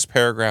that last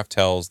paragraph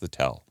tells the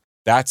tale.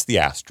 That's the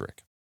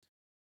asterisk.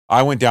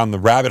 I went down the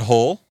rabbit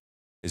hole,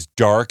 as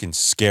dark and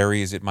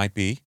scary as it might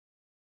be.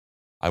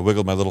 I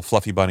wiggled my little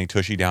fluffy bunny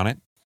tushy down it.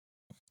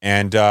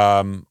 And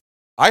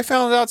I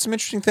found out some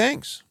interesting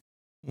things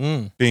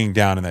being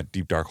down in that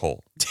deep, dark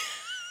hole.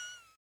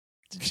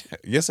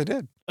 Yes, I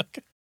did.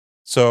 Okay.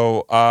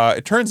 So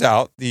it turns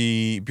out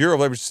the Bureau of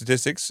Labor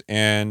Statistics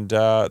and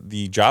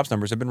the jobs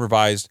numbers have been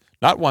revised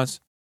not once,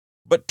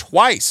 but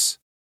twice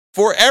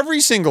for every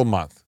single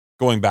month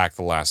going back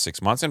the last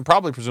 6 months and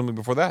probably presumably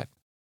before that.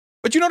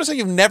 But you notice that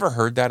you've never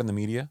heard that in the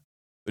media?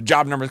 The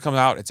job numbers come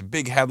out. It's a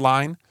big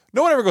headline.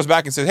 No one ever goes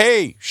back and says,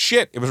 hey,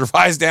 shit, it was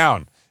revised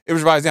down. It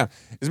was revised down.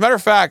 As a matter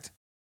of fact,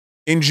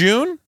 in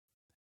June,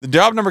 the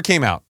job number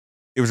came out.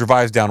 It was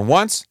revised down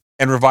once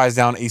and revised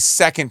down a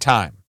second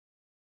time.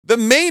 The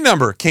May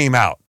number came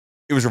out.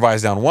 It was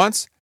revised down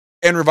once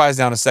and revised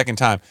down a second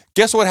time.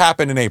 Guess what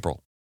happened in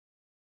April?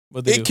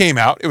 It came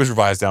out. It was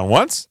revised down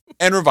once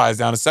and revised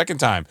down a second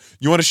time.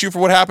 You want to shoot for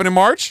what happened in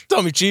March?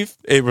 Tell me, Chief.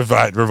 It was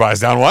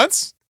revised down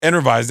once and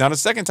revised down a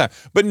second time.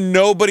 But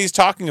nobody's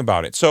talking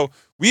about it. So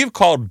we have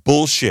called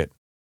bullshit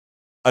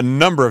a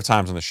number of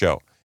times on the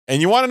show. And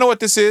you want to know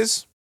what this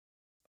is?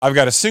 I've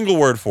got a single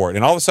word for it.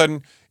 And all of a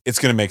sudden, it's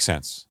going to make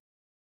sense.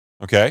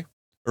 Okay?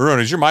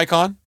 Haroon, is your mic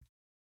on?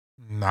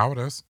 Now it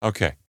is.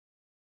 Okay.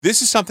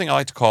 This is something I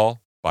like to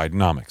call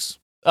Bidenomics.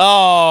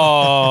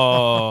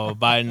 Oh,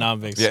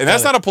 Bidenomics. Yeah, and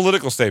that's not a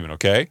political statement,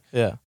 okay?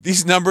 Yeah.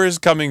 These numbers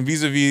coming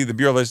vis-a-vis the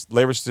Bureau of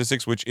Labor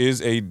Statistics, which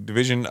is a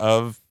division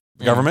of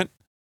the government.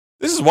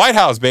 This is White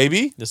House,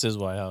 baby. This is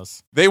White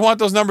House. They want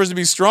those numbers to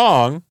be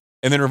strong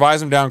and then revise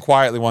them down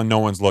quietly while no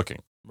one's looking.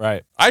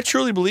 Right. I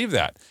truly believe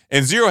that.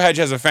 And Zero Hedge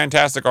has a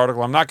fantastic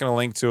article. I'm not going to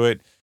link to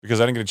it because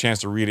I didn't get a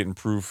chance to read it and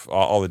proof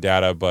all the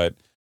data, but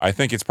I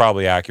think it's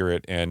probably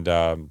accurate, and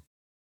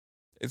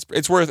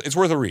it's worth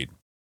a read.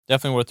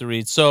 Definitely worth the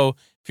read. So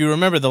if you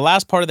remember, the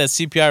last part of that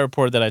CPI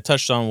report that I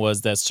touched on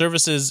was that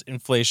services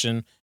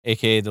inflation,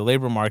 aka the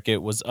labor market,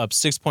 was up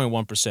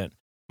 6.1%.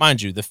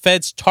 Mind you, the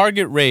Fed's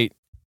target rate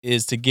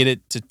is to get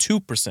it to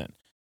 2%,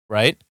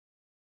 right?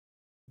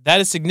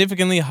 That is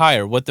significantly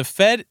higher. What the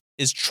Fed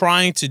is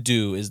trying to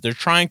do is they're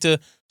trying to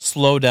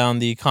slow down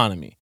the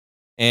economy.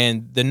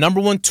 And the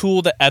number one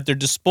tool that at their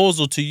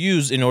disposal to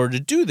use in order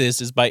to do this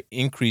is by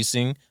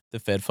increasing the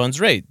Fed funds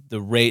rate,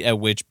 the rate at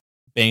which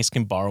banks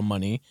can borrow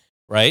money,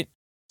 right?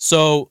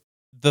 So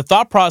the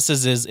thought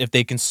process is if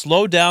they can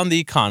slow down the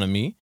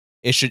economy,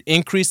 it should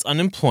increase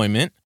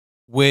unemployment,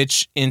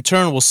 which in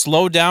turn will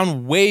slow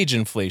down wage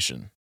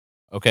inflation,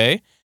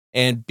 okay?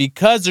 And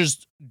because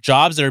there's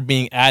jobs that are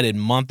being added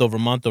month over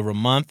month over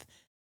month,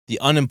 the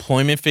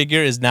unemployment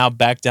figure is now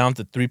back down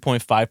to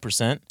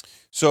 3.5%.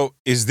 So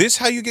is this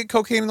how you get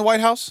cocaine in the White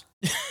House?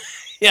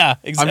 Yeah,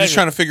 exactly. I'm just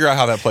trying to figure out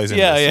how that plays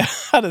into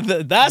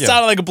this. That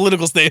sounded like a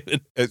political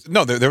statement.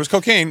 No, there was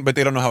cocaine, but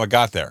they don't know how it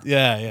got there.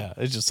 Yeah.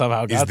 It just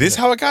somehow got there. Is this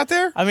how it got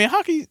there? I mean,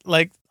 how can you,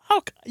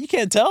 how you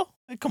can't tell?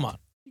 Like, come on.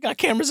 You got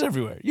cameras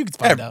everywhere. You can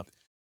find out.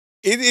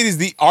 It is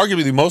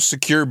arguably the most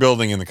secure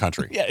building in the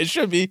country. Yeah, it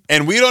should be.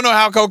 And we don't know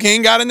how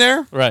cocaine got in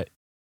there? Right.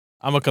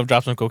 I'm going to come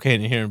drop some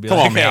cocaine in here and be come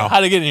like, on, hey,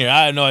 how'd it get in here?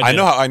 I have no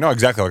idea. I know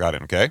exactly how it got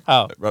in, okay?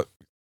 How?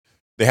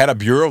 They had a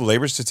Bureau of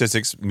Labor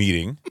Statistics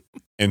meeting,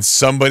 and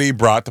somebody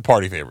brought the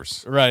party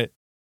favors. Right.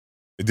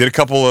 They did a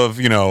couple of,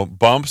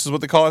 bumps is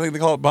what they call it. I think they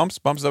call it bumps.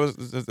 Bumps.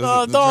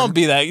 Don't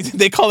be that.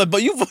 They call it,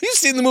 but you've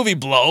seen the movie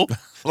Blow.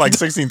 Like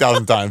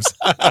 16,000 times.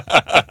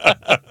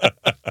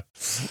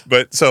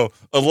 But so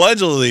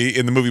allegedly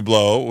in the movie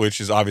Blow, which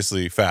is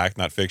obviously fact,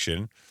 not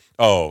fiction.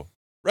 Oh,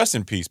 rest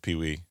in peace, Pee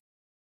Wee.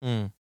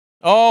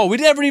 Oh, we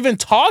never even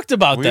talked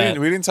about that.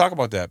 We didn't talk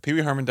about that. Pee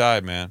Wee Herman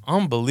died, man.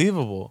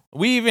 Unbelievable.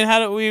 We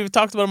even we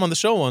talked about him on the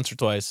show once or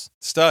twice.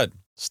 Stud,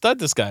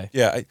 this guy.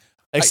 Yeah.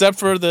 Except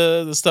for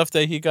the stuff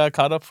that he got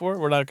caught up for.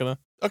 We're not going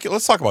to. Okay,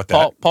 let's talk about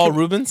that. Paul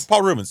Rubens?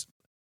 Paul Rubens.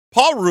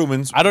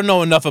 I don't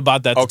know enough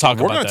about that to talk about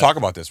that. We're going to talk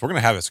about this. We're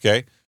going to have this,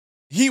 okay?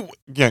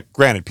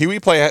 Granted, Pee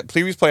Wee's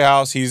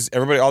Playhouse,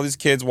 all these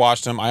kids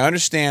watched him. I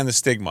understand the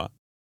stigma.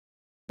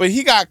 But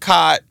he got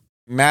caught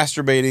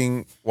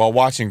masturbating while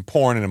watching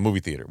porn in a movie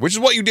theater, which is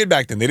what you did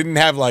back then. They didn't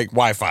have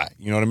Wi-Fi.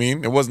 You know what I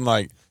mean? It wasn't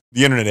like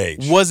the internet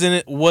age.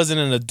 Wasn't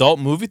an adult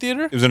movie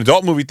theater? It was an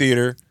adult movie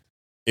theater.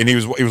 And he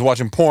was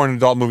watching porn in an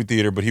adult movie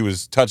theater, but he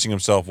was touching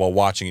himself while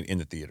watching it in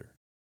the theater.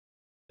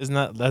 Isn't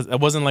that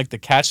wasn't like the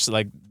catch?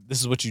 Like, this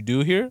is what you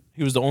do here?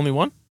 He was the only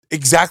one?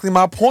 Exactly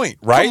my point,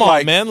 right? Come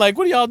on, man. Like,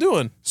 what are y'all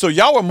doing? So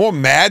y'all were more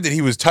mad that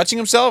he was touching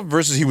himself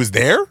versus he was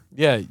there?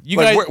 Yeah. You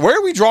like, guys, where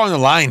are we drawing the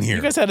line here?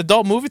 You guys had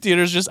adult movie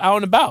theaters just out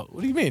and about.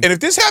 What do you mean? And if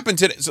this happened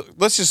today, so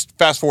let's just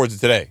fast forward to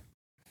today.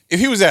 If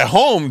he was at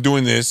home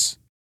doing this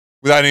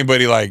without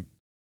anybody, like,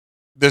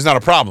 there's not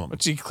a problem.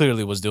 Which he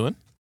clearly was doing.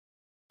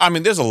 I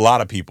mean, there's a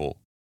lot of people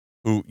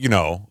who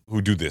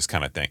do this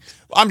kind of thing.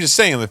 I'm just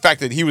saying the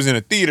fact that he was in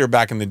a theater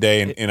back in the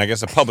day and I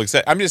guess a public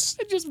set.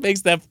 It just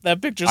makes that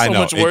picture so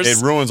much worse.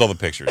 It ruins all the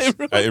pictures.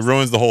 It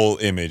ruins the whole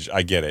image.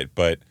 I get it.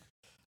 But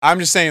I'm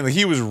just saying that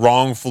he was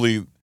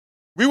wrongfully.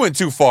 We went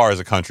too far as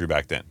a country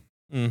back then.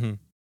 Mm-hmm.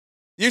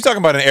 You're talking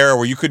about an era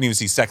where you couldn't even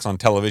see sex on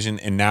television,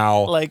 and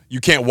now like, you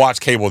can't watch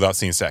cable without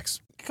seeing sex.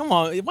 Come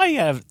on. Why he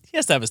has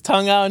to have his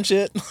tongue out and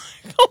shit?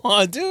 Come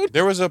on, dude.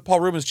 There was a Paul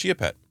Rubens Chia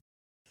Pet.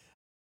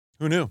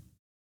 Who knew?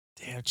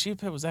 Damn, Chia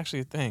Pet was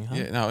actually a thing, huh?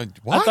 Yeah, no,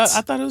 what?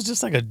 I thought it was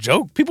just like a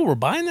joke. People were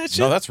buying that shit.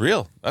 No, that's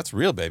real. That's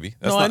real, baby.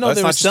 That's I know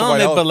they were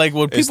selling it, but like,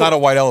 it's not a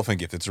white elephant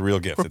gift. It's a real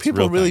gift. Were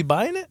people really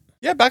buying it?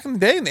 Yeah, back in the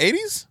day, in the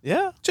 80s.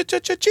 Yeah.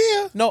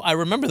 Chia. No, I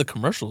remember the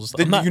commercials.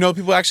 You know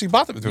people actually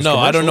bought them? No,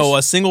 I don't know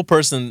a single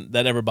person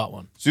that ever bought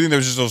one. So you think there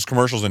was just those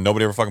commercials and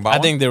nobody ever fucking bought one?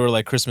 I think they were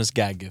like Christmas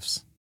gag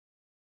gifts.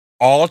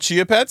 All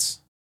Chia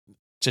Pets?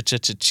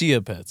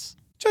 Chia Pets.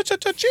 Chia.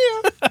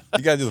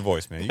 You gotta do the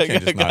voice, man. You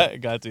can't just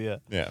not. Got to, yeah.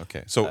 Yeah,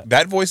 okay. So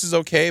that voice is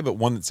okay, but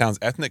one that sounds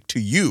ethnic to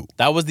you.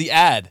 That was the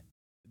ad.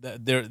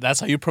 That's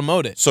how you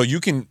promote it. So you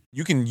can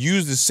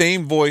use the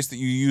same voice that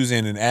you use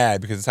in an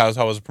ad because it's how it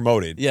was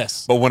promoted.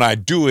 Yes. But when I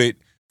do it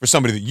for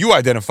somebody that you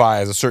identify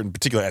as a certain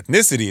particular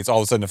ethnicity, it's all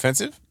of a sudden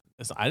offensive?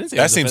 I didn't say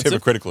that seems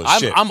hypocritical as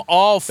shit. I'm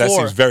all for. That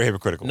seems very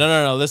hypocritical.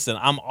 No. Listen,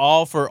 I'm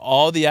all for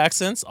all the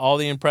accents, all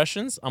the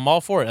impressions. I'm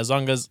all for it as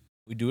long as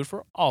we do it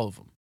for all of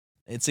them.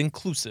 It's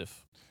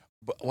inclusive.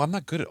 But, I'm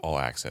not good at all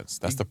accents.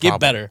 That's the problem. Get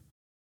better.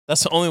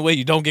 That's the only way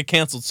you don't get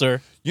canceled,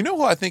 sir. You know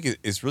who I think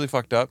is really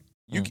fucked up?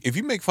 If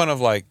you make fun of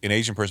like an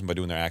Asian person by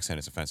doing their accent,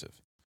 it's offensive.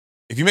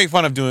 If you make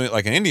fun of doing it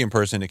like an Indian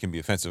person, it can be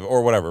offensive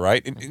or whatever,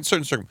 right? In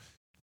certain circumstances.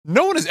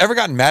 No one has ever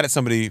gotten mad at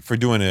somebody for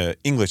doing an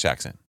English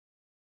accent.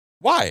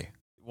 Why?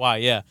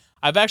 Yeah.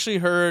 I've actually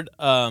heard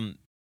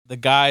the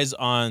guys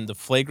on the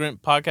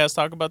Flagrant podcast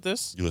talk about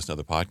this. You listen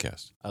to other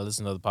podcasts. I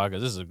listen to other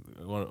podcasts. This is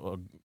a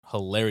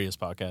hilarious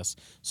podcast.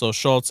 So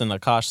Schultz and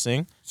Akash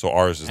Singh. So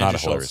ours is Andrew not a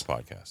hilarious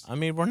podcast. I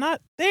mean, we're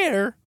not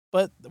there,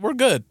 but we're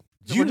good.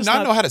 Do you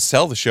not know how to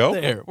sell the show?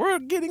 There. We're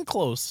getting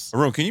close.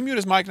 Haroon, can you mute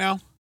his mic now?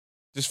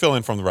 Just fill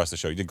in from the rest of the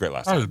show. You did great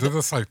last time. You did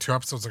this like 2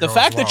 episodes ago. The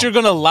fact that you're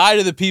gonna lie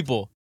to the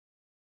people.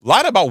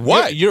 Lied about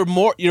what? You're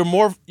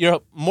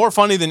more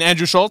funny than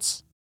Andrew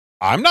Schultz.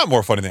 I'm not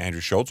more funny than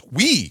Andrew Schultz.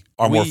 We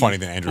are more funny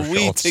than Andrew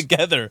Schultz. We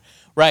together.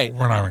 Right.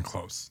 We're not even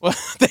close. Well,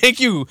 thank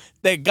you.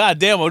 God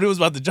damn, Odoo was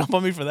about to jump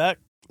on me for that.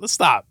 Let's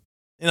stop.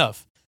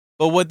 Enough.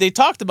 But what they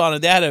talked about,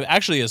 and they had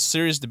actually a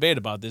serious debate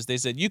about this, they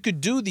said you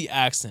could do the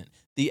accent.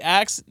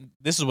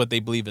 This is what they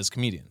believe as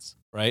comedians,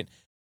 right?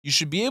 You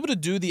should be able to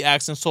do the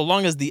accent so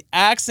long as the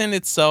accent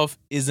itself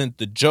isn't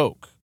the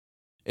joke.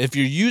 If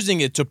you're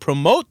using it to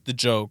promote the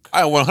joke.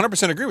 I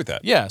 100% agree with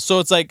that. Yeah. So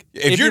it's like.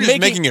 If you're just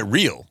making it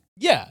real.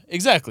 Yeah,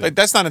 exactly. Like,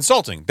 that's not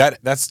insulting.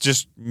 That's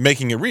just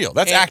making it real.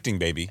 That's acting,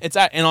 baby.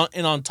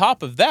 And on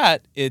top of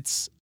that,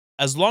 it's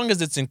as long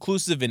as it's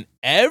inclusive and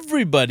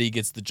everybody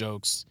gets the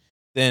jokes,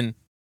 then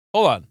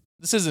hold on.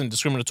 This isn't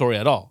discriminatory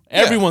at all. Yeah.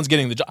 Everyone's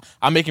getting the joke.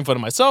 I'm making fun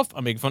of myself.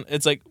 I'm making fun.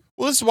 It's like.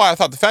 Well, this is why I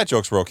thought the fat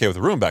jokes were okay with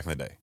Haroon back in the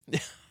day.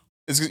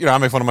 It's, I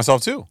make fun of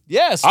myself too.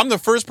 Yes. I'm the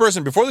first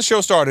person, before the show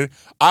started,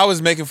 I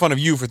was making fun of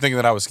you for thinking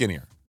that I was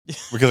skinnier.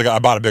 Because I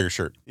bought a bigger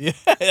shirt. Yeah,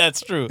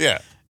 that's true. Yeah.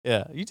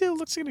 Yeah. You do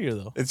look skinnier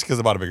though. It's because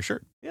I bought a bigger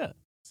shirt. Yeah.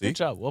 See? Good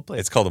job. Well played.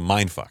 It's called a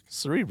mind fuck.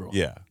 Cerebral.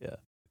 Yeah. Yeah.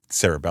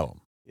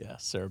 Cerebellum. Yeah.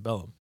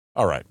 Cerebellum.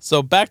 All right.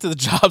 So back to the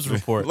jobs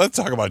report. Let's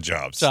talk about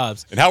jobs.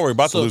 Jobs. And how we're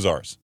about to lose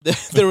ours.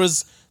 There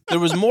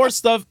was more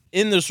stuff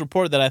in this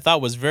report that I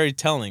thought was very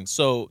telling.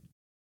 So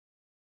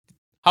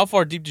how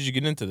far deep did you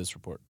get into this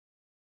report?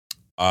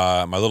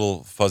 My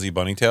little fuzzy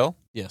bunny tail.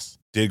 Yes.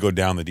 Did go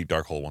down the deep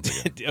dark hole once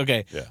again.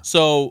 Okay. Yeah.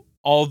 So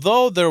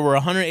although there were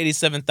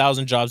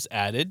 187,000 jobs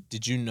added,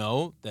 did you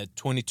know that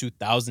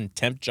 22,000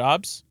 temp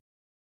jobs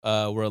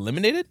were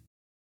eliminated?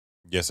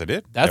 Yes, I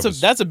did.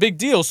 That's a big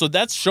deal. So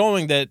that's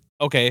showing that,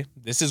 okay,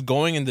 this is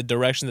going in the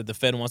direction that the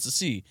Fed wants to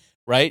see,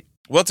 right?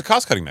 Well, it's a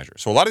cost-cutting measure.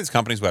 So a lot of these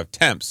companies who have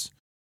temps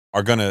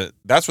are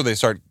that's where they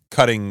start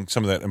cutting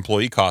some of that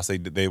employee costs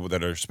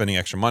that are spending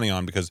extra money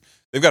on, because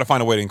they've got to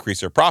find a way to increase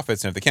their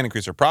profits. And if they can't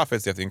increase their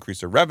profits, they have to increase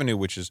their revenue,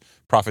 which is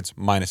profits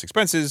minus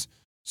expenses.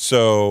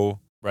 So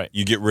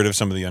you get rid of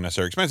some of the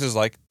unnecessary expenses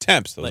like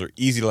temps. Those are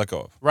easy to let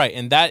go of. Right.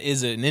 And that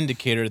is an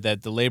indicator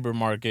that the labor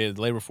market,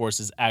 the labor force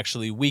is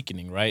actually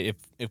weakening, right?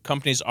 If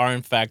companies are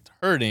in fact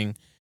hurting,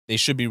 they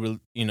should be,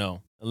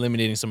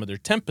 eliminating some of their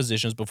temp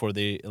positions before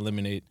they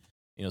eliminate,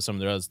 some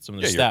of their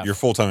staff. Your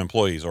full-time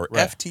employees or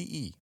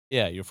FTE.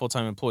 Yeah, your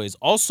full-time employees.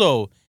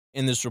 Also,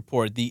 in this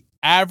report, the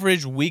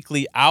average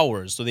weekly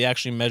hours, so they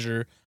actually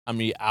measure how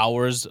many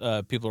hours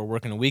people are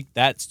working a week,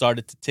 that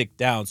started to tick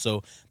down.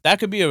 So that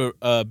could be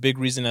a big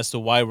reason as to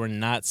why we're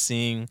not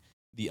seeing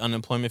the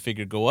unemployment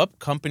figure go up.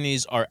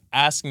 Companies are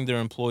asking their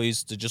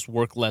employees to just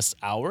work less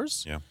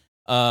hours. Yeah.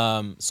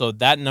 So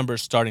that number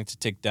is starting to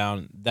tick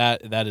down.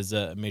 That is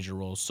a major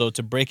role. So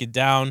to break it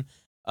down,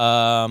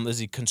 let's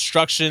see,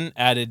 construction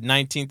added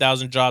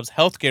 19,000 jobs.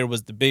 Healthcare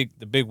was the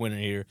big winner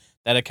here.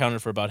 That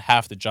accounted for about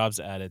half the jobs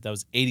added. That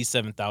was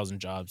 87,000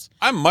 jobs.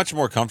 I'm much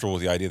more comfortable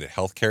with the idea that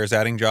healthcare is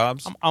adding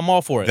jobs I'm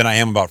all for it. than I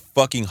am about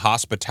fucking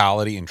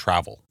hospitality and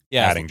travel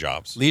adding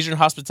jobs. Leisure and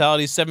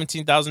hospitality,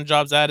 17,000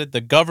 jobs added. The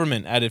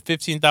government added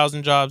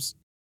 15,000 jobs.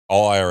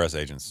 All IRS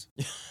agents.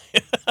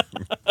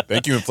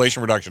 Thank you,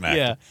 Inflation Reduction Act.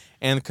 Yeah,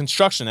 and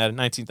construction added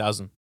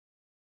 19,000.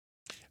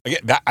 Again,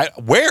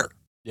 where?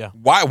 Yeah.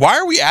 Why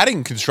are we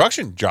adding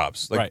construction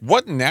jobs? Like, Right.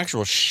 what in the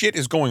actual shit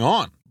is going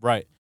on?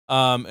 Right.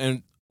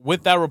 And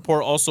with that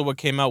report, also what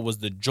came out was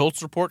the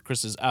JOLTS report,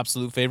 Chris's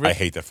absolute favorite. I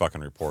hate that fucking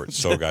report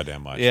so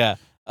goddamn much. Yeah.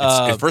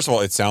 First of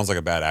all, it sounds like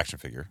a bad action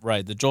figure.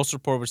 Right. The JOLTS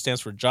report, which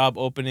stands for Job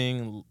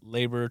Opening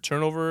Labor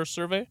Turnover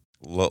Survey.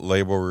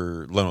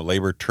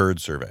 Labor turd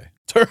survey.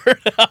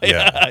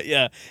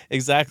 yeah,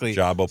 exactly.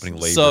 Job opening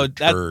labor. So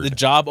turd the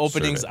job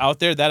openings survey. out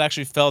there, that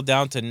actually fell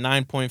down to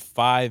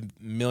 9.5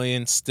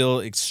 million,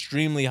 still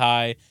extremely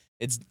high.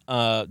 It's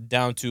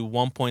down to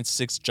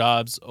 1.6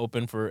 jobs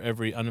open for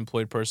every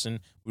unemployed person.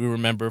 We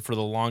remember for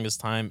the longest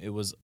time it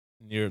was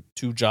near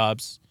 2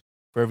 jobs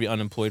for every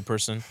unemployed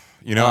person.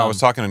 You know, I was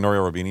talking to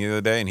Nouriel Roubini the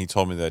other day, and he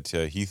told me that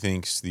he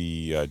thinks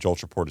the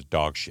JOLTS report is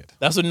dog shit.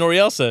 That's what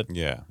Nouriel said.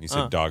 Yeah, he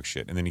said dog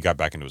shit, and then he got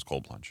back into his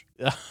cold plunge.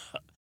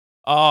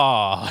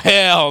 Oh,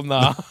 hell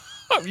no.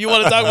 You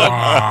want to talk about...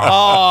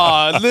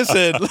 Oh,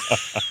 listen.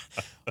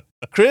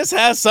 Chris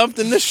has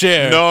something to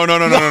share. No. No,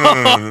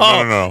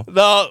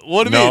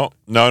 what do you mean?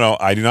 No.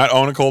 I do not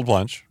own a cold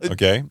plunge.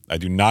 Okay, I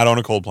do not own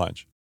a cold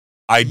plunge.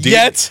 I did.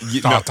 Yet?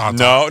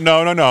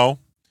 No.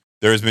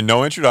 There has been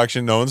no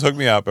introduction. No one's hooked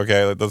me up.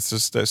 Okay, let's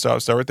just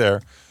start right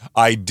there.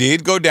 I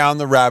did go down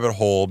the rabbit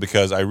hole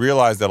because I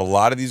realized that a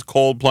lot of these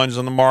cold plunges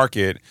on the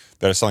market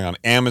that are selling on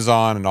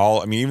Amazon and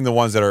all, I mean, even the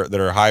ones that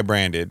are high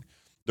branded,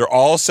 they're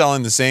all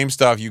selling the same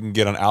stuff you can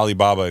get on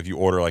Alibaba if you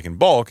order like in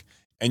bulk,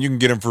 and you can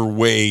get them for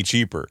way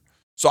cheaper.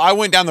 So I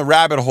went down the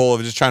rabbit hole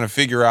of just trying to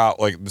figure out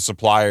like the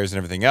suppliers and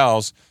everything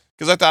else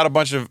because I thought a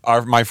bunch of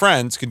my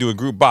friends could do a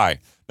group buy.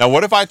 Now,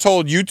 what if I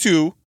told you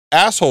two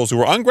assholes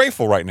who are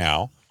ungrateful right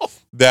now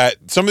that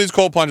some of these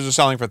cold plunges are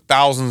selling for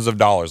thousands of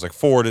dollars, like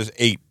 4 to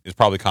 8 is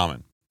probably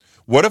common.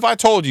 What if I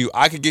told you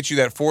I could get you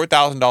that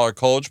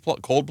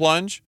 $4,000 cold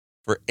plunge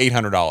for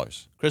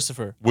 $800?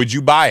 Christopher. Would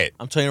you buy it?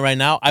 I'm telling you right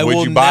now, I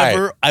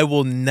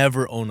will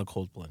never own a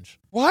cold plunge.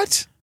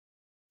 What?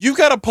 You've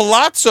got a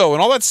palazzo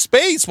and all that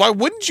space. Why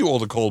wouldn't you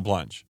own a cold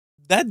plunge?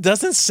 That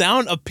doesn't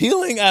sound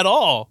appealing at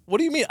all. What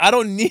do you mean? I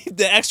don't need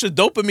the extra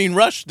dopamine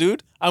rush,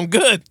 dude. I'm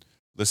good.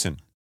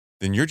 Listen,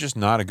 then you're just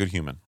not a good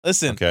human.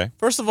 Listen, okay.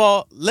 First of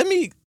all, let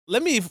me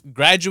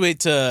graduate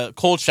to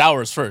cold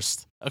showers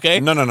first. Okay.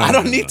 No. I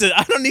don't need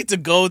to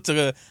go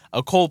to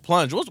a cold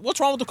plunge. What's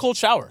wrong with the cold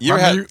shower?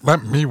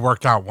 Let me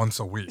work out once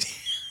a week.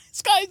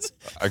 This guy's.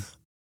 I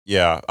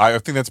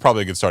think that's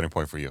probably a good starting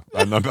point for you.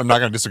 I'm not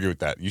going to disagree with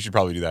that. You should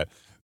probably do that.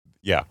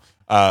 Yeah.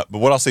 But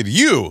what I'll say to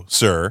you,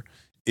 sir,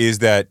 is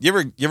that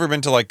you ever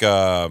been to like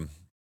a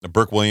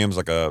Burke Williams,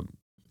 like a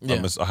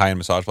high-end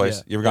massage place?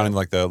 Yeah. You ever gone in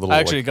like the little? I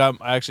actually got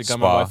spa?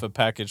 my wife a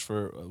package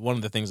for one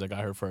of the things I got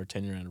her for our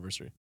 10-year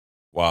anniversary.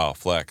 Wow,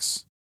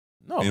 flex.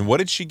 No. And what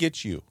did she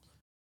get you?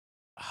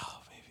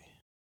 Oh,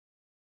 baby.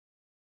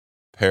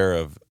 Pair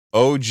of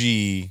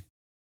OG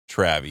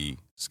Travis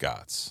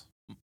Scotts.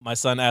 My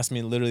son asked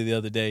me literally the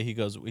other day.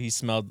 He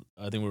smelled.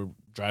 I think we were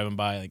driving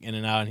by like In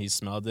and Out, and he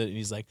smelled it, and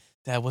he's like,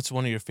 "Dad, what's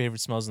one of your favorite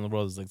smells in the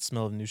world?" It's like the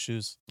smell of new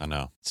shoes. I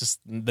know. It's just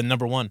the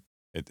number one.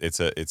 It's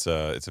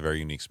a very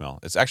unique smell.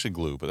 It's actually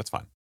glue, but that's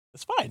fine.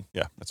 It's fine.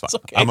 Yeah, that's fine. It's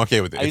okay. I'm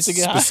okay with it. I used It's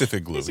to get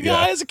specific glue. I used to get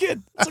high as a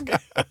kid. It's okay.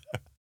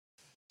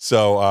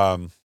 So,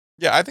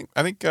 I think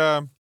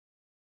it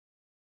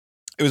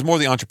was more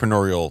the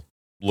entrepreneurial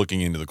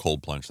looking into the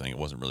cold plunge thing. It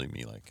wasn't really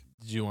me. Like,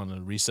 did you want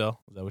to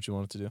resell? Is that what you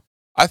wanted to do?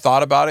 I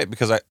thought about it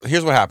because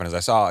here's what happened is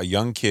I saw a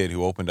young kid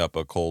who opened up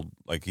a cold,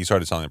 like he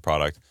started selling the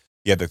product.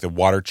 He had like the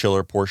water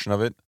chiller portion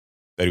of it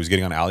that he was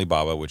getting on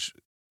Alibaba, which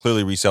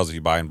clearly resells if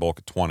you buy in bulk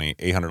at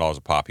 $800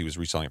 a pop. He was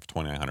reselling it for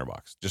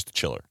 $2,900, just a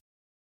chiller.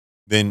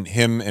 Then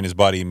him and his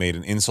buddy made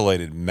an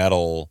insulated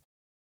metal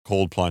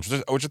cold plunge,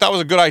 which I thought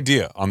was a good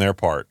idea on their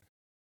part,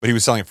 but he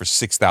was selling it for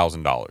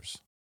 $6,000.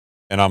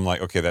 And I'm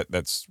like, okay,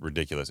 that's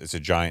ridiculous. It's a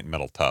giant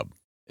metal tub.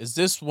 Is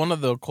this one of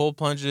the cold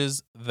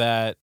plunges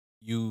that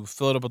you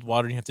fill it up with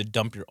water and you have to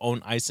dump your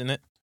own ice in it?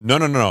 No.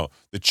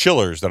 The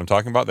chillers that I'm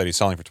talking about that he's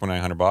selling for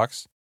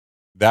 $2,900,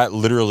 that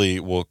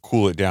literally will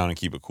cool it down and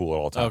keep it cool at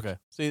all times. Okay.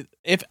 See,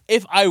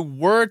 if I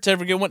were to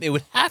ever get one, it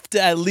would have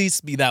to at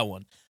least be that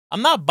one.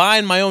 I'm not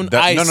buying my own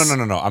ice.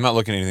 No. I'm not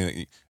looking at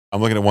anything. I'm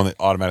looking at one that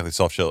automatically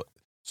self-chill.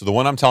 So the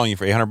one I'm telling you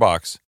for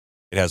 $800,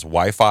 it has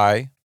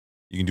Wi-Fi,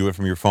 You can do it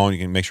from your phone. You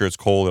can make sure it's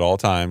cold at all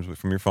times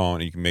from your phone.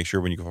 And you can make sure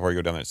before you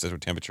go down there, it says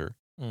what temperature,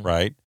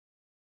 right?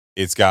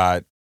 It's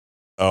got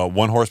a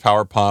 1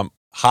 horsepower pump,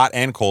 hot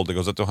and cold. It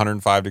goes up to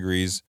 105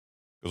 degrees,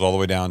 goes all the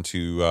way down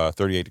to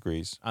 38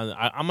 degrees.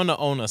 I'm going to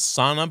own a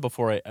sauna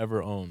before I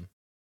ever own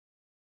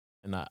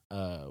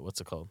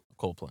what's it called?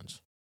 Cold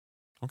plunge.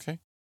 Okay.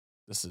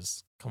 This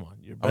is, come on.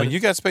 I mean, you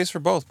got space for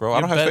both, bro. I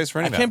don't have space for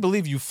anything. I can't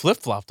believe you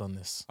flip-flopped on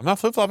this. I'm not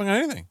flip-flopping on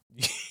anything.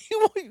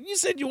 You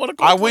said you want to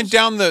go. I went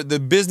down the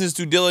business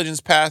due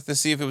diligence path to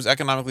see if it was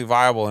economically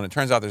viable, and it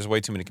turns out there's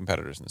way too many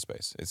competitors in the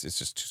space. It's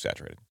just too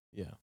saturated.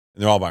 Yeah.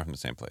 And they're all buying from the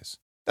same place.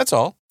 That's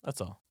all. That's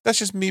all. That's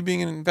just me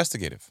being an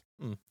investigative.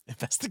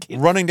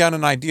 Investigative. Running down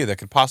an idea that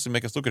could possibly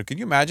make us look at it. Could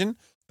you imagine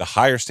the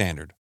higher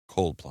standard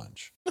cold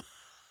plunge?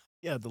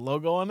 Yeah, the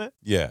logo on it.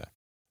 Yeah.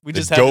 We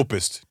the just have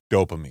dopest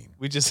dopamine.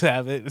 We just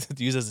have it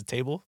to use as a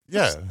table.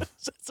 Yeah.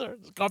 That's our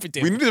coffee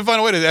table. We need to find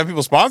a way to have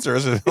people sponsor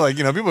us. Like,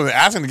 people have been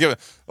asking to give it.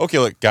 Okay,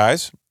 look,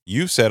 guys,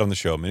 you've said on the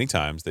show many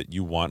times that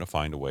you want to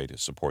find a way to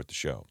support the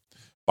show.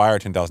 Buy our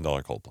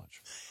 $10,000 cold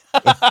plunge.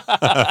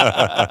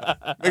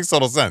 Makes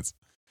total sense.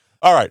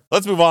 All right,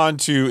 let's move on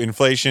to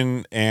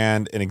inflation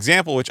and an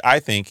example which I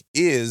think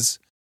is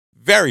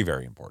very,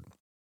 very important.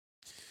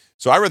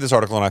 So I read this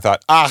article and I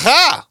thought,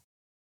 aha!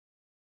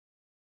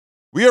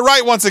 We are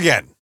right once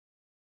again.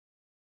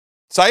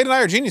 Saeed and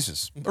I are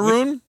geniuses.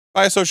 Haroon,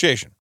 by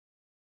association.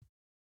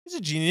 He's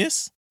a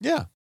genius.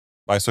 Yeah,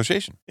 by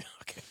association.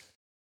 Okay.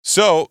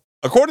 So,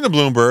 according to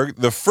Bloomberg,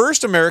 the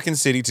first American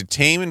city to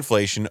tame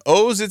inflation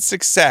owes its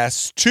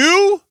success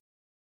to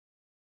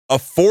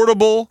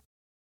affordable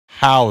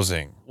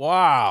housing.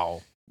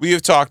 Wow. We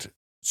have talked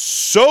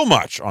so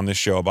much on this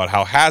show about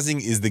how housing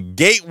is the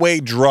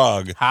gateway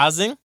drug.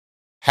 Housing?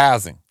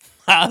 Housing.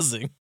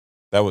 Housing.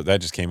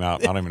 That just came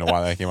out. I don't even know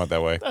why that came out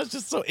that way. That's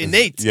just so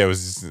innate. Yeah,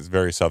 it's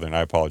very Southern. I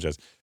apologize.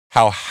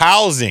 How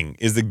housing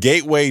is the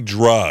gateway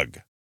drug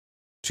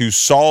to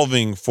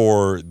solving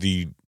for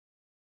the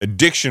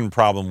addiction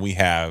problem we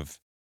have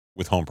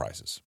with home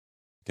prices,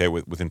 okay,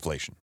 with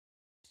inflation.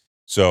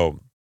 So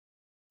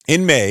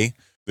in May,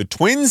 the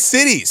Twin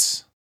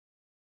Cities,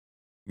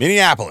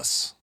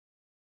 Minneapolis,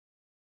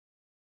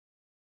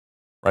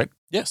 right?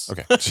 Yes.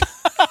 Okay. It's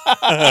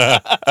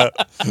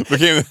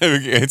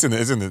in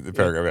the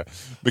paragraph.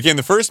 Yeah. Became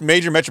the first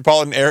major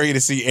metropolitan area to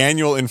see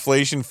annual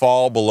inflation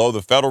fall below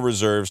the Federal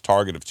Reserve's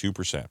target of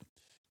 2%.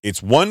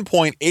 Its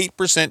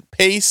 1.8%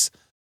 pace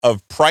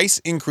of price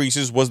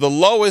increases was the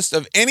lowest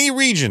of any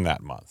region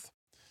that month.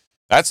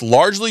 That's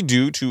largely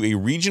due to a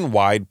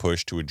region-wide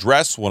push to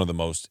address one of the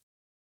most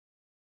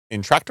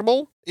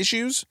intractable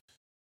issues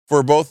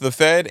for both the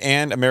Fed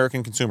and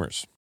American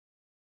consumers: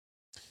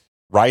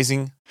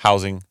 rising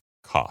housing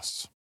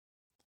costs.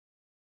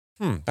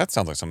 That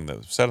sounds like something that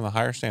was set on the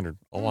higher standard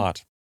a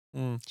lot.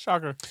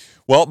 Shocker.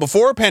 Well,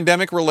 before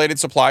pandemic-related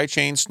supply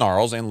chain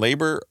snarls and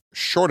labor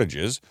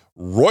shortages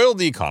roiled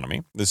the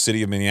economy, the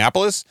city of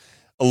Minneapolis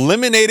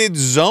eliminated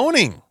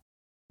zoning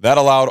that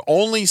allowed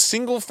only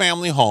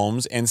single-family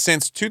homes, and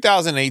since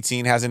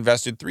 2018 has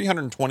invested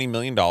 $320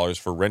 million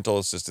for rental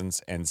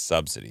assistance and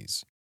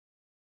subsidies.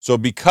 So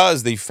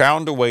because they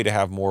found a way to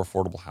have more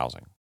affordable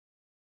housing,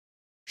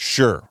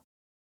 sure,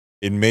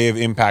 it may have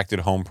impacted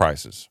home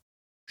prices.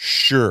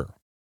 Sure,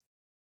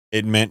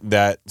 it meant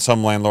that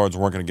some landlords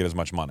weren't going to get as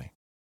much money.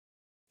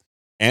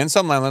 And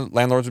some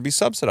landlords would be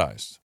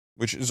subsidized,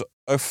 which is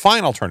a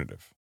fine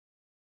alternative.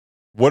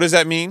 What does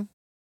that mean?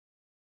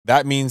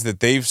 That means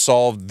that they've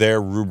solved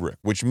their rubric,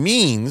 which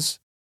means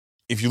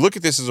if you look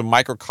at this as a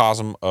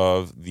microcosm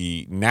of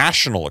the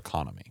national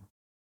economy,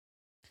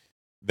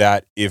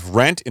 that if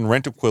rent and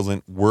rent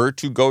equivalent were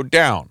to go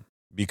down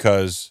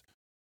because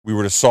we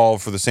were to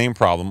solve for the same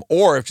problem,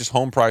 or if just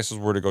home prices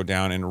were to go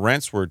down and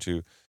rents were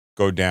to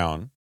go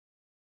down,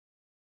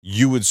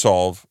 you would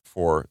solve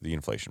for the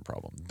inflation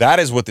problem. That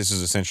is what this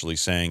is essentially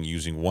saying,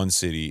 using one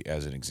city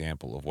as an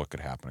example of what could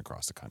happen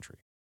across the country.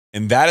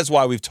 And that is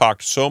why we've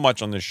talked so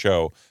much on this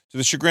show, to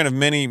the chagrin of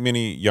many,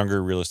 many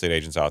younger real estate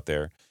agents out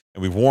there.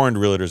 And we've warned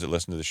realtors that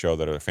listen to the show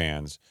that are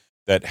fans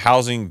that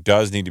housing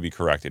does need to be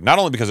corrected, not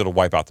only because it'll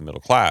wipe out the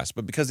middle class,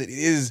 but because it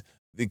is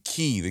the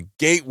key, the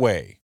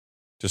gateway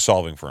to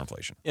solving for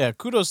inflation. Yeah,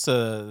 kudos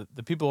to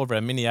the people over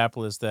at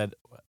Minneapolis that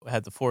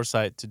had the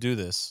foresight to do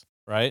this,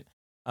 right?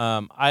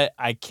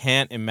 I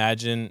can't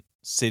imagine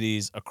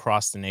cities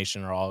across the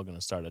nation are all going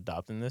to start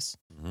adopting this,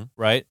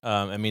 right?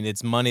 I mean,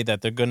 it's money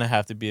that they're going to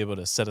have to be able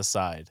to set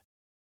aside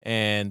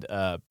and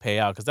pay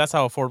out, because that's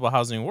how affordable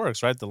housing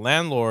works, right? The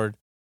landlord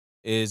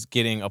is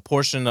getting a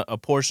portion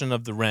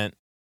of the rent,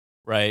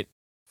 right,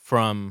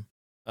 from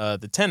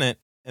the tenant,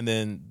 and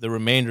then the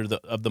remainder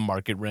of the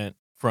market rent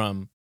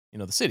from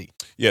the city.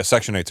 Yeah,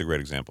 Section 8's a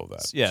great example of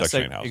that. Yeah,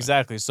 Section 8 housing.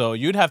 Exactly. So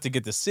you'd have to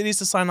get the cities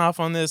to sign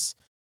off on this.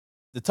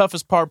 The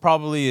toughest part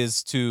probably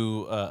is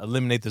to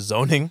eliminate the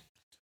zoning.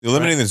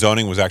 Eliminating the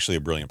zoning was actually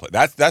a brilliant play.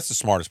 That's the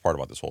smartest part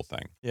about this whole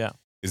thing. Yeah.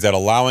 Is that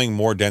allowing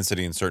more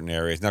density in certain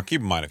areas. Now,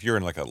 keep in mind, if you're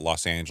in like a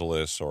Los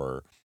Angeles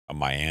or a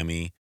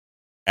Miami,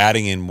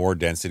 adding in more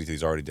density to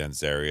these already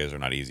dense areas are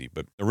not easy.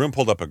 But Haroon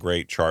pulled up a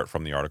great chart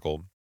from the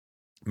article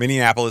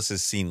Minneapolis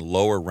has seen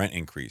lower rent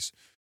increase,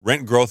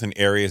 rent growth in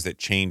areas that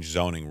change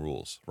zoning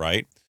rules,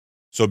 right?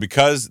 So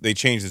because they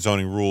changed the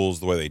zoning rules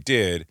the way they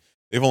did,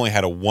 they've only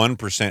had a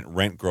 1%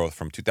 rent growth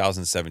from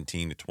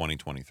 2017 to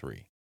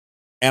 2023.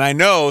 And I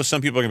know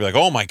some people are going to be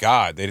like, oh my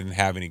God, they didn't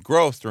have any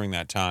growth during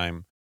that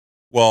time.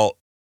 Well,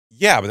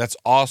 yeah, but that's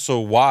also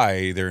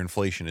why their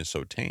inflation is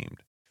so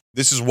tamed.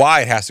 This is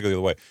why it has to go the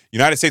other way.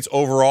 United States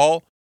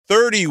overall,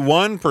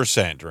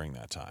 31% during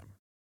that time.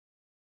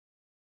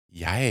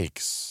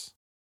 Yikes.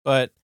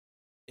 But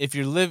if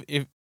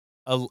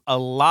a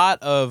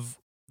lot of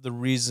the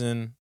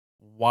reason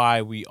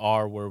why we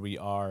are where we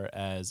are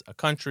as a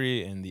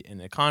country and the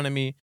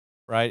economy,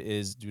 right,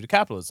 is due to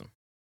capitalism.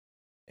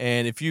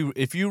 And if you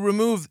do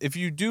remove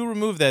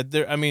that,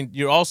 there, I mean,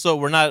 we're also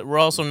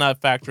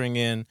not factoring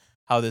in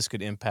how this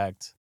could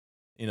impact,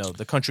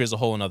 the country as a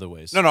whole in other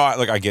ways. No,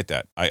 I get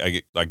that.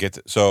 I get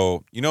that.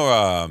 So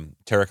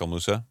Tarek El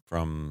Moussa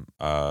from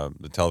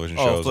the television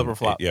shows, Flip or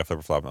Flop. Yeah, Flip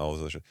or Flop, and all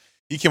those other shows.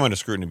 He came under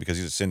scrutiny because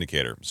he's a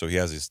syndicator. So he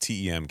has his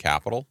TEM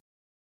Capital,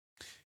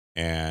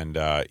 and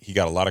he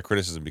got a lot of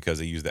criticism because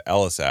they used the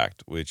Ellis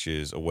Act, which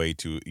is a way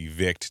to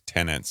evict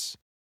tenants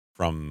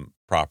from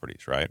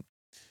properties, right?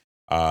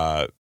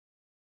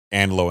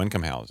 And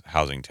low-income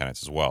housing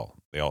tenants as well.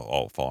 They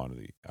all fall under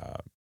the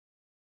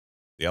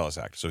Ellis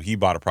Act. So he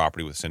bought a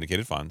property with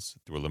syndicated funds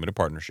through a limited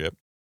partnership,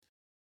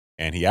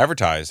 and he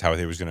advertised how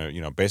he was going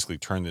to, basically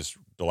turn this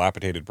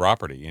dilapidated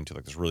property into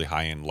like this really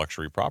high-end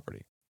luxury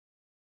property.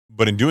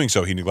 But in doing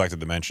so, he neglected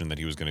to mention that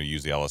he was going to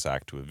use the Ellis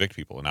Act to evict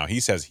people. And now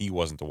he says he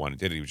wasn't the one who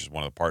did it; he was just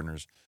one of the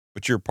partners.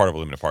 But you're part of a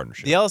limited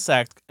partnership. The Ellis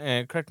Act,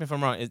 correct me if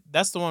I'm wrong,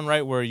 that's the one,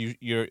 right, where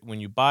you're when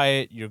you buy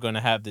it, you're going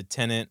to have the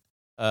tenant.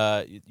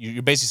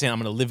 You're basically saying I'm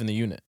going to live in the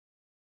unit,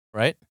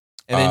 right?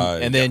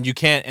 And then you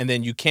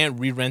can't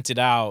re-rent it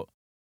out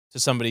to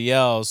somebody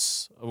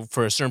else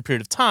for a certain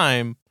period of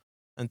time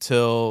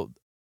until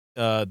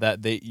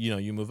that they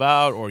you move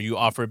out or you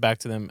offer it back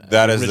to them.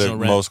 That is the rent.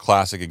 most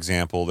classic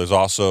example. There's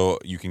also,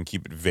 you can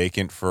keep it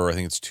vacant for, I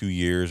think it's 2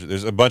 years.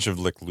 There's a bunch of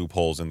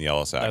loopholes in the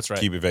Ellis Act. That's right.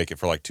 Keep it vacant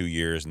for like 2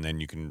 years and then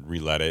you can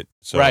relet it.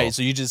 So, right.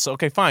 So you just,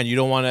 okay, fine. You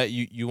don't want to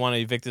you want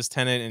to evict this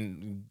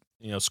tenant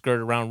and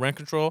skirt around rent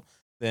control.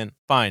 Then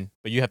fine,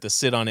 but you have to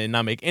sit on it and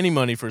not make any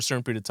money for a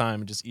certain period of time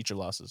and just eat your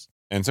losses.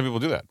 And some people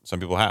do that. Some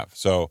people have.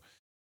 So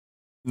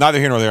neither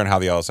here nor there on how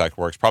the Ellis Act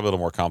works. Probably a little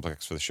more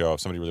complex for the show. If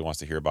somebody really wants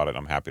to hear about it,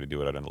 I'm happy to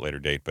do it at a later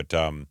date. But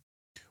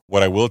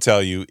what I will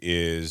tell you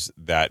is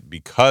that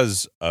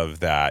because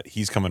of that,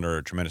 he's come under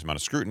a tremendous amount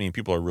of scrutiny, and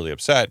people are really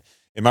upset.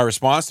 And my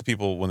response to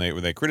people when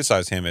they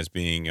criticize him as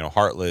being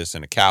heartless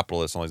and a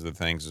capitalist and all these other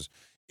things is,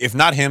 if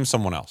not him,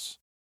 someone else.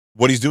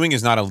 What he's doing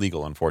is not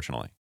illegal,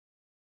 unfortunately.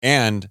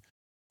 And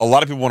a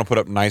lot of people want to put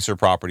up nicer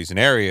properties in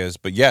areas,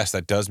 but yes,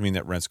 that does mean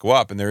that rents go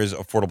up, and there is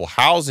affordable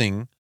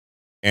housing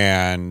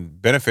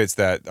and benefits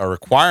that are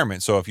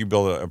requirements. So if you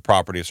build a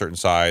property a certain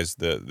size,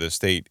 the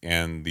state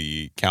and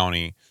the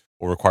county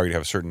will require you to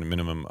have a certain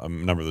minimum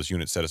number of those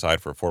units set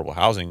aside for affordable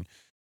housing,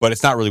 but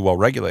it's not really well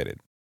regulated.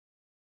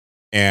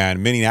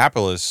 And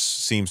Minneapolis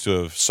seems to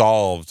have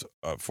solved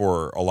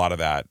for a lot of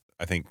that,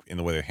 I think, in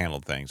the way they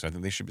handled things. I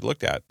think they should be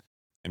looked at,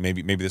 and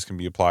maybe this can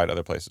be applied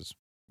other places.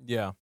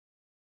 Yeah.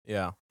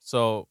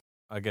 So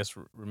I guess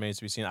remains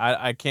to be seen.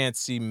 I can't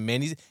see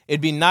many. It'd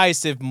be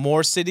nice if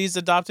more cities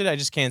adopted. I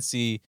just can't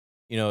see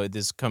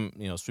this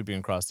sweeping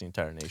across the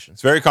entire nation.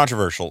 It's very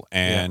controversial,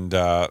 and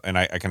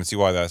I kind of see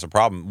why that's a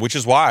problem. Which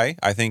is why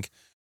I think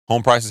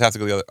home prices have to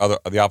go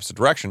the opposite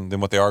direction than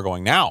what they are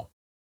going now.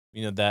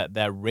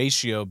 That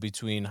ratio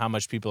between how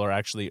much people are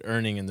actually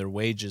earning in their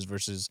wages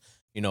versus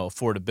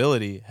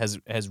affordability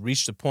has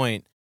reached a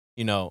point.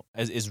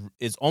 Is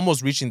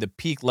almost reaching the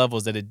peak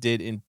levels that it did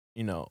in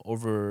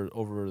over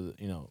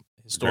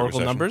historical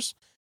numbers,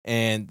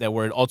 and that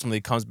where it ultimately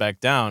comes back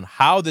down.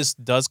 How this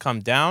does come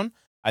down,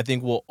 I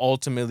think, will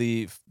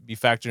ultimately be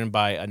factored in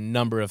by a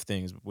number of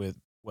things, with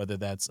whether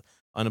that's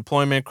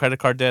unemployment, credit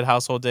card debt,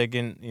 household debt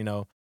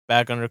getting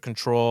back under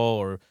control,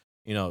 or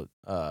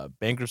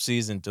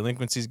bankruptcies and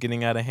delinquencies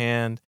getting out of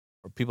hand,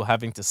 or people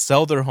having to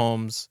sell their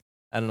homes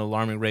at an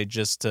alarming rate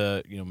just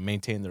to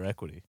maintain their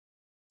equity.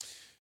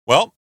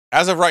 Well,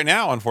 as of right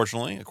now,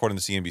 unfortunately, according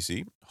to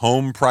CNBC,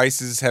 home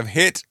prices have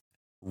hit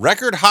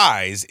record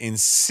highs in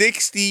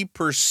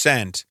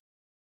 60%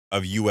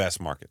 of U.S.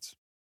 markets.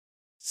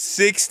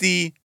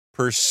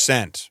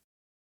 60%.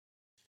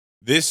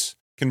 This,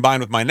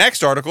 combined with my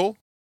next article,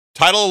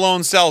 title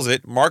alone sells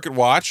it, Market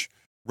Watch,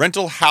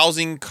 rental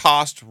housing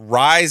cost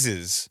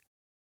rises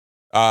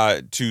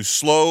to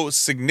slow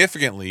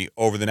significantly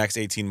over the next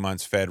 18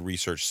 months, Fed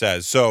research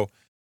says. So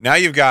now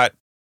you've got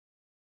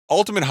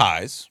ultimate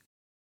highs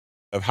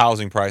of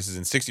housing prices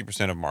in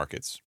 60% of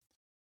markets.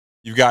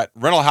 You've got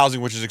rental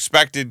housing, which is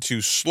expected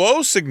to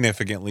slow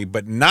significantly,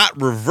 but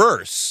not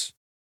reverse.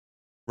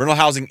 Rental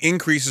housing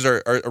increases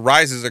or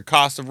rises the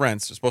cost of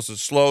rents. It's supposed to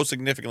slow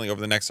significantly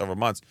over the next several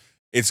months.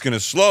 It's going to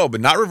slow,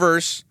 but not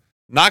reverse,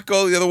 not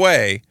go the other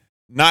way,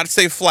 not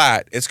stay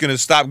flat. It's going to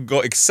stop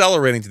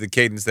accelerating to the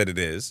cadence that it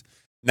is.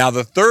 Now,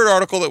 the third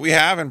article that we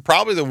have, and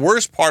probably the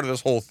worst part of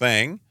this whole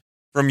thing,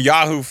 from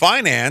Yahoo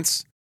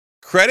Finance,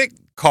 credit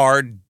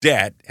card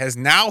debt has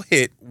now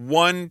hit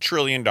 $1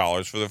 trillion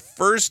for the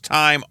first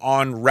time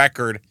on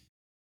record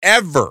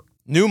ever.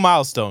 New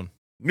milestone.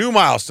 New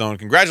milestone.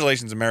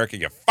 Congratulations, America.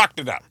 You fucked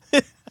it up.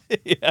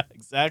 Yeah,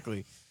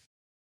 exactly.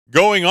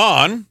 Going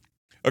on,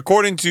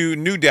 according to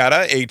new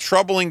data, a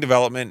troubling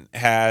development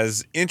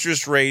has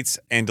interest rates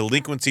and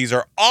delinquencies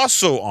are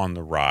also on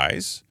the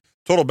rise.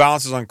 Total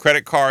balances on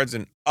credit cards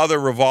and other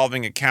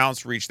revolving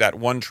accounts reached that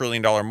 $1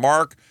 trillion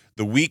mark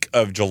the week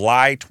of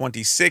July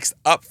 26th,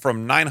 up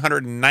from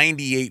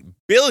 $998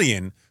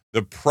 billion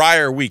the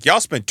prior week. Y'all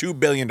spent $2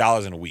 billion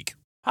in a week.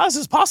 How is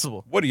this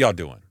possible? What are y'all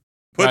doing?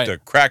 Put the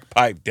crack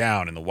pipe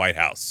down in the White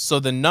House. So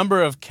the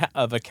number of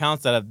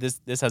accounts that have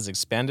this has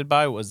expanded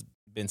by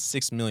been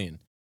 6 million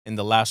in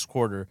the last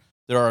quarter.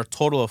 There are a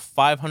total of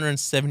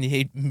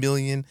 578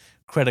 million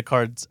credit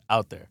cards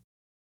out there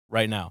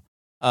right now.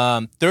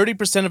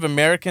 30% of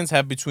Americans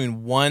have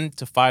between $1,000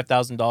 to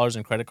 $5,000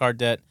 in credit card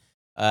debt.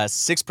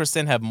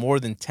 6% have more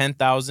than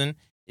 $10,000.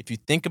 If you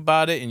think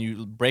about it and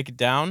you break it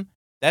down,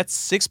 that's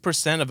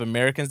 6% of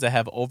Americans that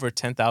have over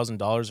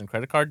 $10,000 in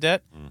credit card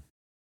debt.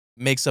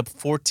 Makes up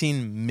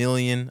 14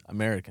 million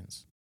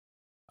Americans.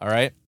 All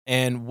right.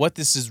 And what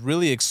this is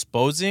really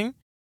exposing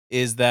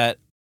is that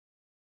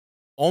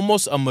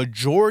almost a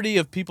majority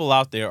of people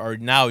out there are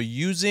now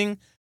using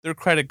their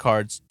credit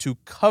cards to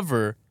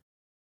cover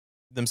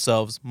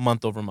themselves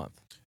month over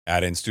month.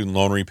 Add in student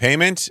loan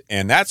repayment,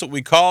 and that's what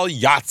we call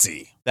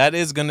Yahtzee. That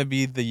is going to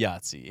be the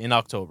Yahtzee in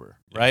October,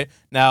 right?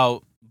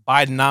 Now,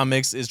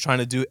 Bidenomics is trying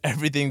to do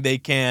everything they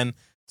can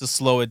to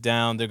slow it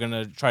down. They're going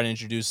to try to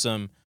introduce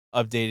some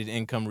updated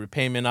income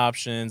repayment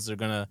options. They're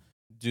going to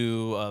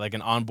do like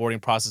an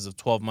onboarding process of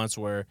 12 months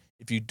where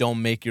if you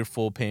don't make your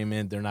full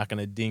payment, they're not going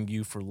to ding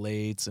you for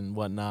lates and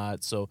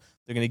whatnot. So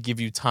they're going to give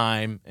you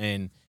time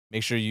and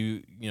make sure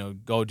you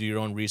go do your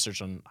own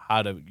research on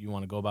how you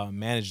want to go about and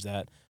manage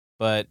that.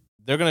 But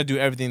they're going to do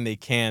everything they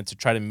can to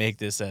try to make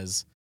this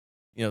as,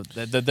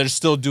 they're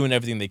still doing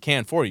everything they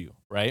can for you,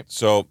 right?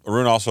 So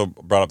Haroon also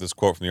brought up this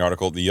quote from the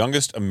article. The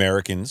youngest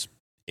Americans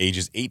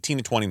ages 18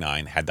 to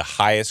 29 had the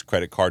highest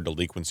credit card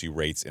delinquency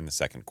rates in the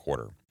second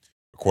quarter.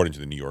 According to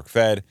the New York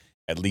Fed,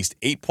 at least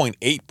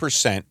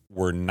 8.8%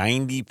 were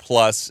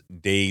 90-plus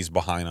days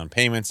behind on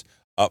payments,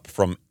 up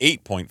from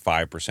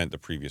 8.5% the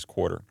previous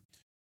quarter.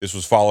 This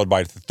was followed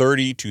by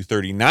 30 to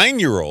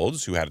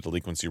 39-year-olds who had a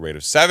delinquency rate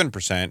of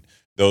 7%.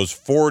 Those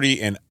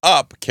 40 and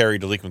up carry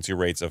delinquency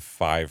rates of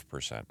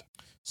 5%.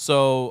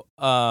 So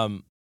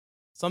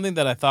something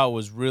that I thought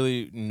was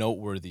really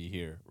noteworthy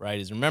here, right,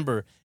 is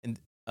remember,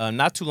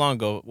 not too long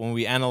ago when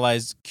we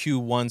analyzed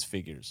Q1's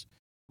figures,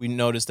 we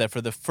noticed that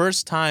for the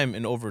first time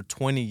in over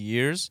 20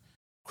 years,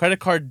 credit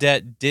card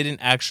debt didn't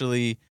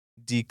actually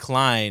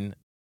decline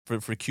for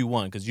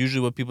Q1, because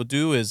usually what people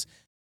do is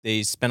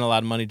they spend a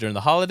lot of money during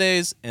the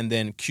holidays, and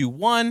then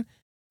Q1,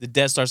 the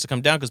debt starts to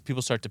come down because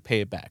people start to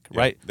pay it back,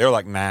 right? They're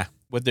like, nah.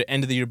 With their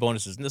end of the year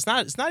bonuses. And it's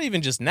not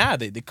even just nah,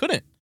 they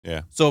couldn't.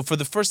 Yeah. So for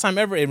the first time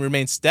ever, it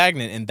remained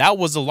stagnant, and that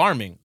was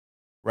alarming,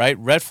 right?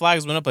 Red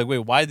flags went up like, wait,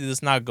 why did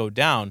this not go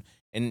down?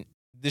 And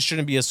this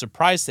shouldn't be a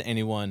surprise to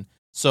anyone.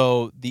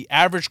 So the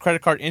average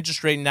credit card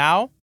interest rate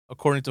now,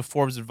 according to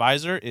Forbes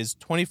Advisor, is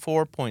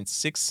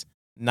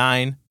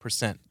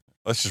 24.69%.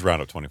 Let's just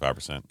round up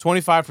 25%.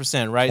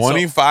 25%, right?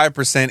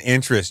 25%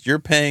 interest. You're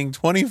paying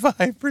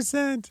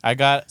 25%.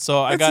 That's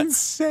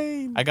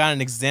insane. I got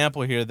an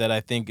example here that I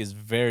think is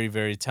very,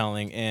 very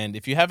telling. And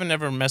if you haven't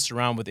ever messed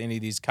around with any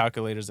of these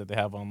calculators that they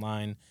have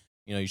online,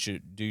 you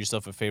should do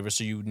yourself a favor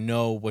so you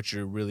know what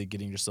you're really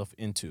getting yourself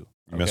into.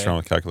 You mess around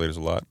with calculators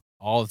a lot?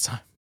 All the time.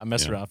 I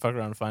mess around. I fuck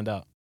around to find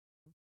out.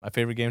 My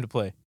favorite game to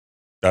play.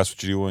 That's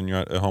what you do when you're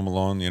at home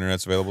alone, the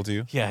internet's available to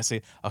you? Yeah, I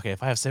see. Okay,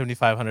 if I have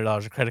 $7,500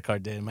 of credit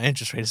card debt and my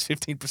interest rate is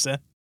 15%.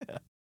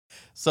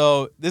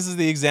 So this is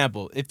the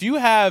example. If you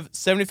have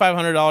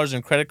 $7,500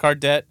 in credit card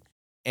debt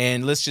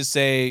and let's just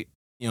say,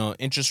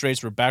 interest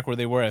rates were back where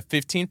they were at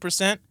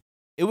 15%,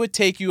 it would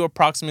take you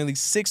approximately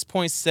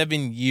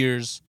 6.7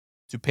 years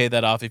to pay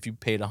that off if you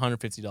paid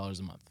 $150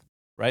 a month,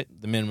 right?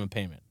 The minimum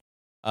payment.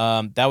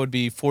 That would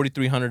be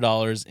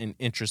 $4,300 in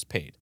interest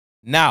paid.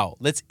 Now,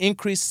 let's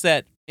increase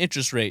that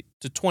interest rate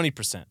to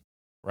 20%,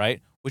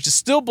 right? Which is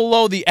still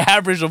below the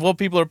average of what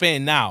people are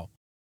paying now.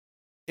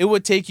 It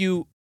would take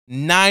you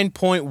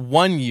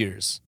 9.1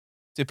 years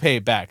to pay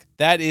it back.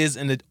 That is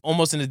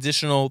almost an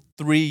additional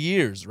 3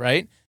 years,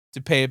 right?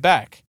 To pay it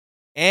back.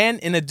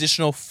 And an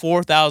additional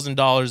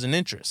 $4,000 in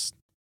interest.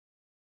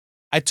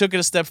 I took it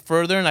a step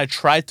further and I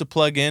tried to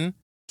plug in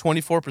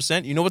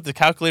 24%. You know what the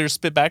calculator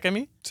spit back at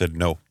me? Said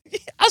no.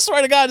 I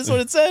swear to God, that's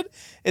what it said.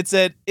 It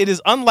said, it is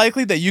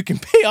unlikely that you can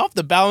pay off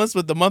the balance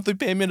with the monthly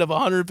payment of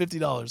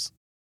 $150.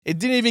 It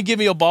didn't even give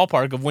me a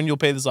ballpark of when you'll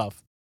pay this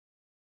off.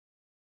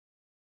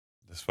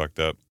 It's fucked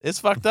up. It's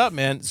fucked up,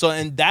 man. So,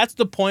 and that's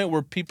the point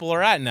where people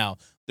are at now.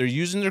 They're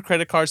using their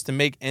credit cards to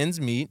make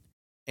ends meet.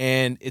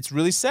 And it's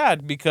really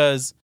sad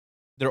because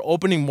they're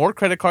opening more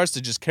credit cards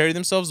to just carry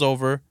themselves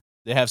over.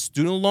 They have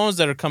student loans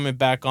that are coming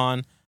back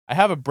on. I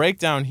have a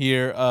breakdown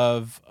here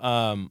of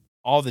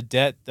all the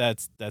debt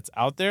that's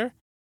out there.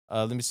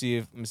 Let me see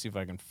if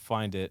I can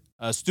find it.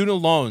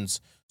 Student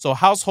loans. So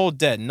household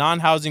debt,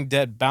 non-housing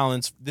debt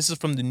balance. This is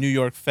from the New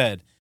York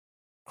Fed.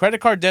 Credit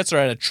card debts are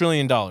at $1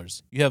 trillion.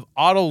 You have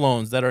auto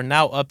loans that are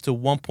now up to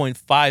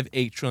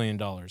 $1.58 trillion.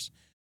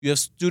 You have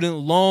student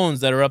loans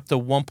that are up to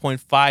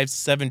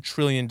 $1.57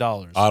 trillion.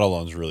 Auto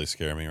loans really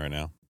scare me right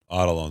now.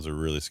 Auto loans are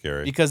really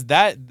scary. Because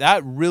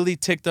that really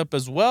ticked up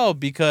as well,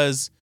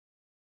 because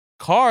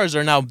cars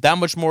are now that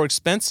much more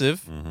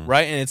expensive,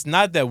 right? And it's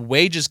not that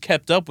wages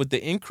kept up with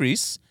the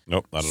increase.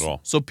 Nope, not at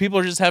all. So people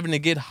are just having to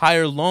get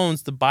higher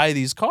loans to buy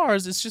these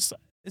cars.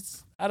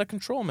 It's out of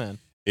control, man.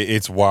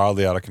 It's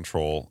wildly out of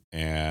control.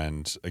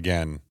 And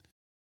again,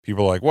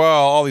 people are like,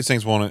 well, all these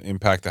things won't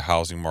impact the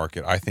housing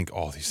market. I think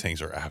all these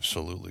things are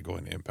absolutely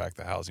going to impact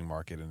the housing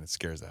market, and it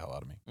scares the hell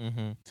out of me.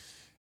 Mm-hmm.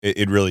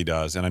 It really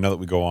does. And I know that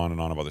we go on and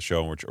on about the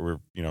show, and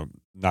we're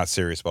not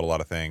serious about a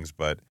lot of things,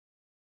 but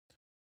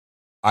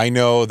I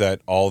know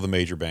that all the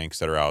major banks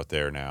that are out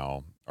there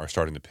now are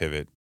starting to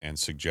pivot and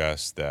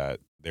suggest that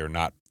they're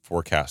not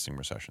forecasting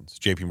recessions.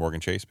 JP Morgan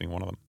Chase being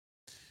one of them.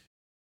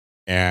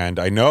 And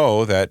I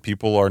know that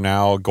people are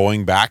now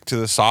going back to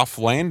the soft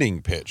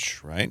landing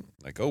pitch, right?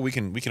 Like, oh, we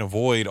can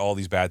avoid all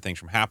these bad things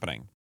from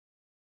happening.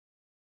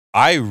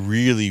 I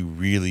really,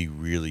 really,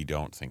 really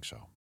don't think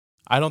so.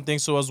 I don't think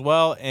so as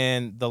well.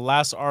 And the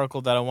last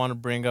article that I want to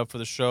bring up for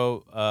the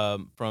show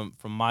from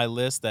my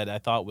list that I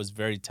thought was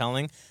very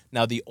telling.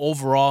 Now, the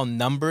overall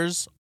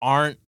numbers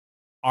aren't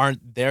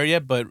there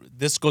yet, but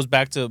this goes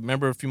back to,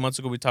 remember a few months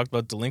ago we talked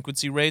about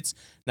delinquency rates.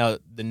 Now,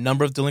 the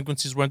number of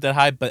delinquencies weren't that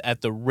high, but at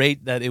the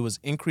rate that it was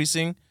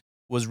increasing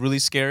was really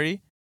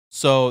scary.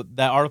 So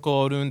that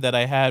article, Haroon, that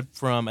I had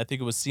from, I think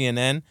it was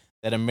CNN,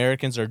 that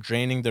Americans are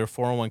draining their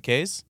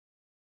 401ks,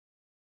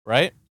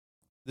 right?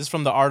 This is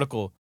from the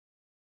article.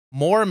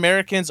 More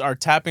Americans are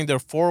tapping their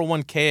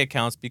 401k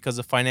accounts because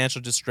of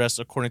financial distress,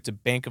 according to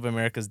Bank of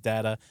America's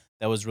data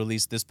that was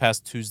released this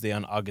past Tuesday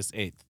on August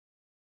 8th.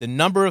 The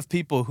number of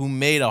people who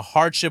made a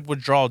hardship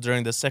withdrawal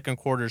during the second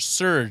quarter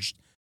surged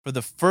for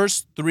the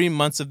first 3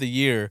 months of the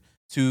year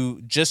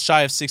to just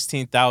shy of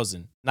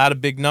 16,000. Not a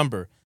big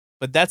number,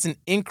 but that's an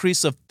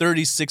increase of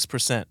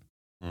 36%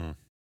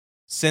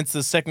 since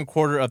the second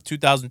quarter of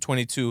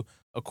 2022,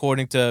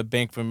 according to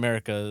Bank of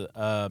America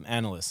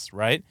analysts,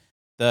 right?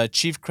 The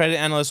chief credit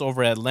analyst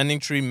over at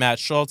LendingTree, Matt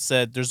Schultz,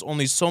 said there's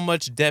only so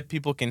much debt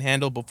people can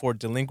handle before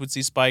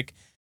delinquency spike.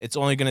 It's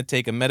only going to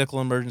take a medical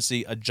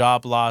emergency, a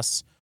job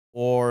loss,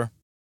 or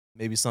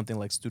maybe something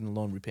like student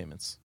loan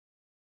repayments.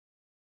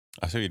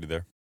 I see what you did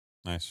there.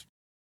 Nice.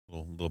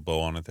 Little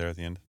bow on it there at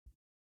the end.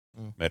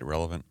 Made it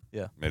relevant.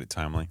 Yeah. Made it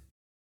timely.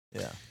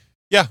 Yeah.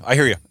 Yeah, I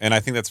hear you. And I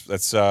think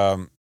that's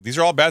these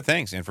are all bad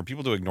things. And for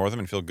people to ignore them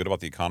and feel good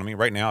about the economy,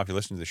 right now, if you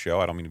listen to the show,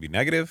 I don't mean to be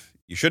negative.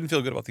 You shouldn't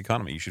feel good about the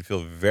economy. You should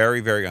feel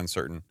very, very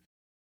uncertain.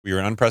 We are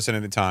in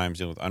unprecedented times,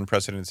 dealing with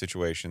unprecedented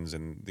situations,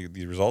 and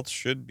the results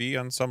should be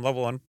on some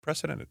level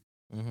unprecedented.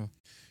 Mm-hmm.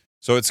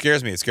 So it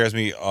scares me. It scares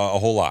me a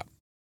whole lot.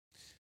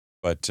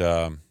 But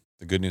the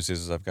good news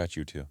is I've got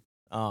you too.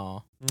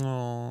 Oh,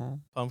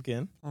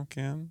 pumpkin.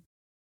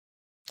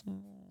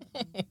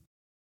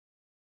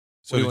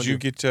 So did you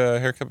get a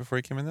haircut before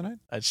you came in tonight?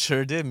 I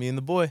sure did. Me and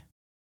the boy.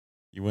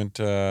 You went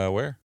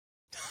where?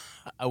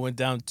 I went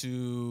down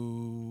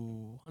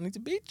to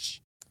Huntington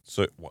Beach.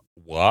 So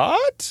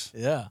what?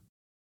 Yeah.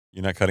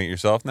 You're not cutting it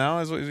yourself now,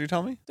 is what you're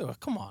telling me? Dude,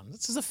 come on.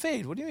 This is a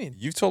fade. What do you mean?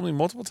 You've told me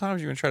multiple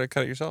times you're going to try to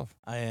cut it yourself.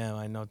 I am.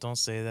 I know. Don't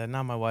say that.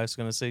 Now my wife's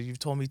going to say you've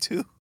told me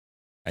too.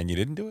 And you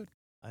didn't do it?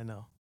 I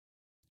know.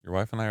 Your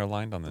wife and I are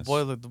aligned on this.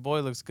 The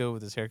boy looks good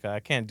with his haircut.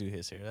 I can't do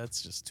his hair.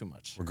 That's just too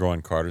much. We're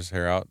growing Carter's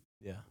hair out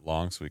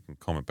long so we can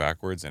comb it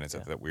backwards, and it's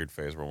at that weird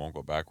phase where it won't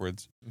go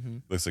backwards. Mm-hmm.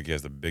 Looks like he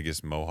has the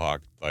biggest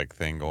mohawk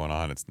thing going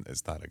on. It's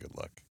not a good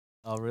look.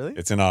 Oh, really?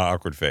 It's an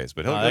awkward phase,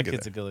 but that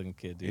kid's a good-looking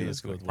kid, dude. He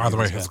good. By the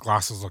way, his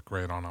glasses look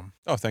great on him.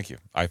 Oh, thank you.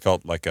 I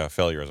felt like a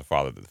failure as a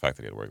father, the fact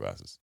that he had to wear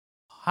glasses.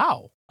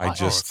 How?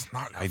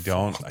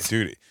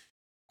 Dude,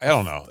 I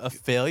don't know. A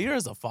failure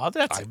as a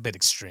father? That's a bit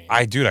extreme.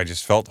 I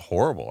just felt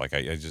horrible. Like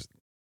I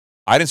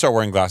didn't start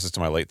wearing glasses to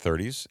my late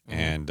 30s,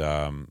 and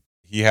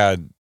he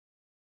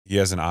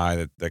has an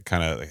eye that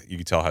kind of, you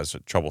can tell, has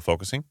trouble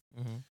focusing.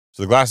 Mm-hmm.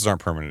 So the glasses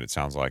aren't permanent. It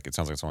sounds like it's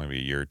only going to be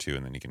a year or two,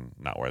 and then he can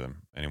not wear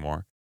them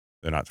anymore.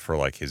 They're not for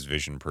like his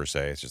vision per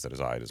se. It's just that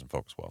his eye doesn't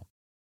focus well.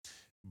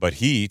 But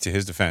he, to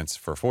his defense,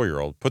 for a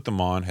 4-year-old, put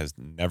them on, has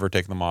never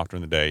taken them off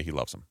during the day. He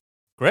loves them.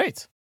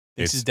 Great.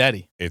 This is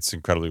daddy. It's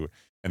incredibly.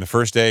 And the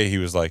first day he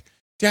was like,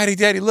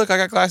 Daddy, look, I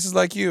got glasses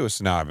like you.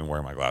 So now I've been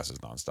wearing my glasses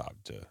nonstop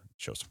to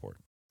show support.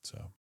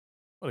 So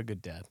what a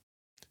good dad.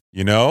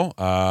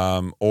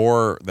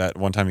 Or that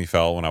one time he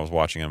fell when I was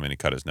watching him and he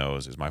cut his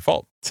nose is my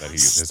fault that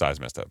his eyes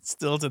messed up.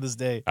 Still to this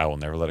day. I will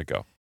never let it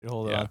go. You're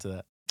holding on to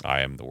that. I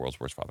am the world's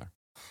worst father.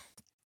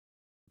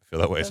 I feel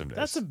that way some days.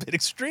 That's a bit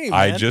extreme,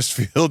 I man. just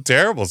feel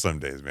terrible some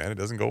days, man. It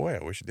doesn't go away.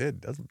 I wish it did.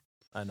 It doesn't.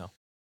 I know.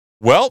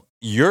 Well,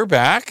 you're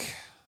back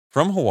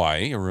from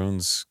Hawaii.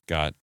 Haroon's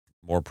got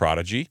more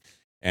Prodigy.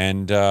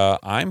 And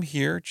I'm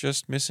here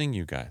just missing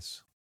you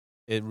guys.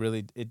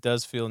 it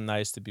does feel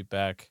nice to be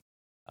back.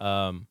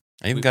 I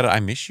even got a "I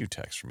miss you"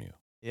 text from you.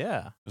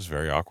 Yeah, It was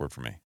very awkward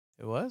for me.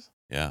 it was.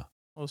 Yeah.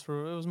 It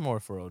was more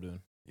for Odun.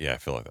 Yeah, I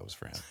feel like that was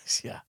for him.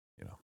 Yeah.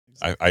 You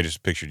know, I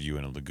just pictured you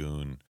in a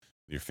lagoon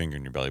with your finger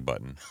in your belly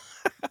button,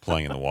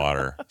 playing in the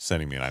water,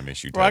 sending me an "I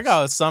miss you" text. Bro, I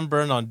got a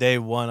sunburn on day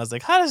one. I was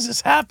like, how does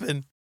this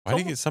happen? Why do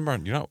you get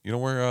sunburned? You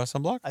don't wear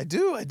sunblock? I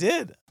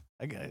did.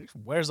 It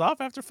wears off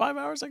after 5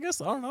 hours, I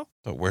guess. I don't know.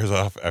 So it wears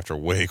off after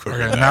way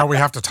quicker. Okay, now we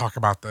have to talk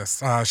about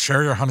this.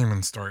 Share your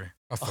honeymoon story.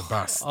 That's the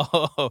best.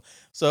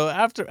 So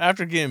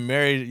after getting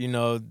married,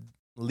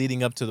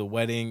 leading up to the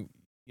wedding,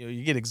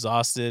 you get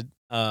exhausted.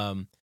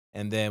 And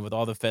then with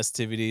all the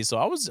festivities, so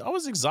I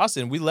was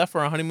exhausted. And we left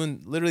for our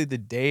honeymoon literally the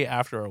day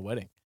after our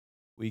wedding.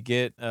 We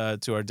get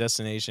to our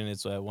destination.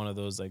 It's one of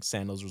those like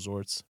Sandals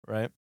resorts,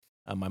 right?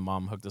 My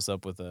mom hooked us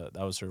up with that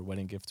was her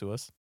wedding gift to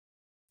us.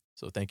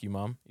 So thank you,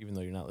 Mom, even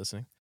though you're not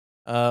listening.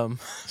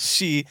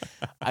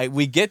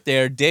 We get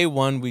there day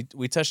one.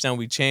 We touch down.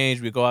 We change.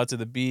 We go out to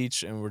the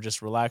beach and we're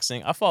just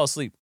relaxing. I fall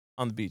asleep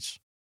on the beach.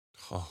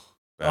 Oh,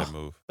 bad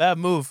move. Bad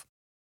move.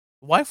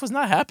 Wife was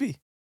not happy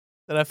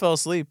that I fell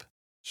asleep.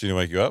 She didn't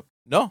wake you up?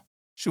 No.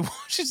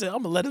 She said,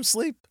 I'm gonna let him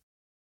sleep.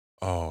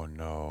 Oh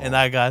no. And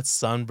I got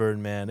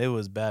sunburned, man. It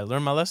was bad.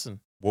 Learned my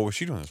lesson. What was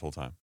she doing this whole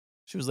time?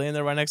 She was laying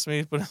there right next to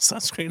me, putting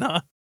sunscreen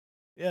on.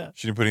 Yeah.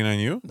 She didn't put anything on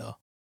you? No.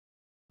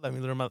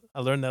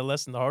 I learned that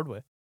lesson the hard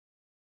way.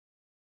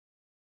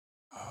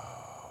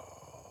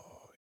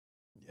 Oh.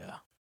 Yeah.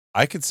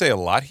 I could say a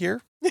lot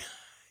here.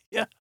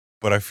 Yeah.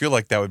 But I feel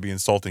like that would be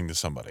insulting to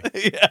somebody.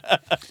 Yeah.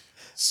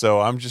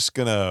 So I'm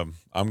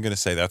gonna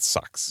say that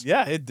sucks.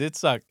 Yeah, it did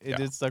suck. It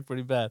did suck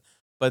pretty bad.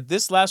 But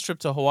this last trip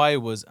to Hawaii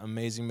was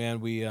amazing, man.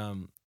 We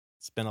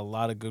spent a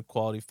lot of good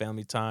quality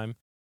family time.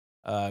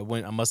 I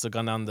must have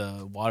gone down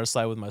the water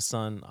slide with my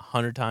son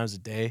 100 times a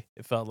day,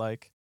 it felt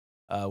like.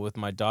 With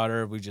my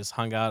daughter, we just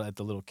hung out at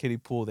the little kiddie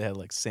pool. They had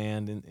like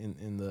sand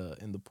in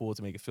the pool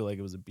to make it feel like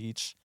it was a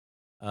beach.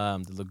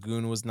 The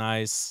lagoon was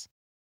nice.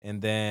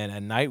 And then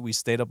at night, we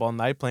stayed up all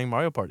night playing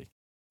Mario Party.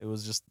 It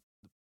was just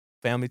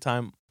family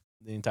time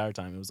the entire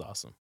time. It was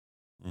awesome.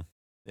 Mm.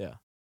 Yeah.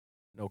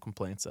 No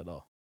complaints at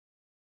all.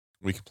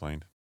 We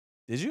complained.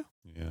 Did you?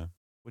 Yeah.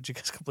 What'd you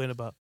guys complain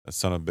about? That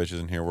son of a bitch is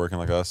in here working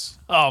like us.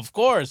 Oh, of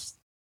course.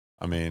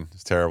 I mean,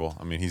 it's terrible.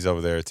 I mean, he's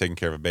over there taking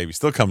care of a baby.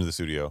 Still comes to the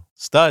studio.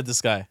 Stud,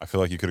 this guy. I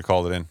feel like you could have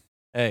called it in.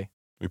 Hey.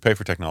 We pay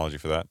for technology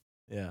for that.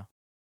 Yeah.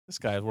 This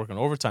guy is working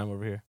overtime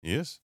over here. He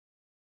is.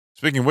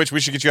 Speaking of which, we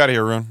should get you out of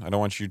here, Haroon. I don't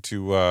want you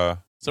to...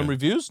 Some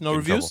reviews? No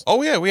reviews?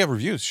 Oh, yeah, we have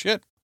reviews.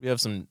 Shit. We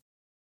have some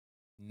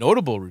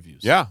notable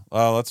reviews. Yeah.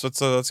 Let's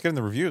get in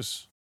the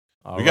reviews.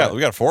 We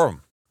got 4 of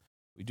them.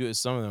 We do.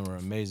 Some of them are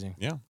amazing.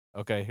 Yeah.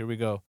 Okay, here we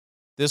go.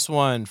 This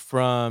one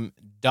from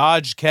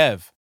Dodge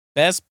Kev.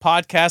 Best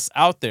podcast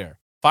out there.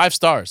 5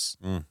 stars.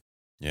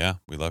 Yeah,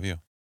 we love you.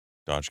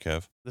 Dodge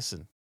Kev.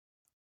 Listen,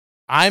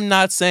 I'm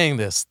not saying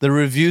this. The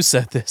review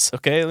said this,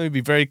 okay? Let me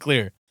be very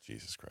clear.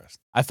 Jesus Christ.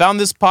 I found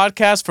this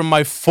podcast from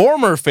my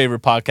former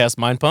favorite podcast,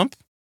 Mind Pump.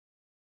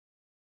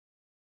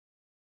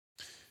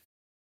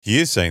 He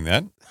is saying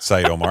that.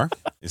 Saeed Omar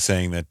is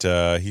saying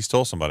that he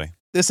stole somebody.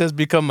 This has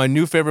become my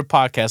new favorite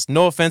podcast.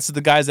 No offense to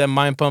the guys at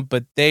Mind Pump,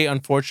 but they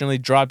unfortunately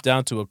dropped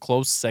down to a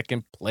close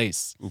second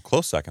place. Ooh,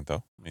 close second,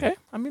 though. Okay,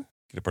 I mean...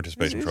 Get a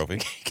participation trophy.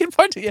 Get a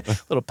participation. Yeah.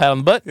 Little pat on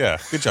the butt. Yeah,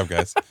 good job,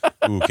 guys.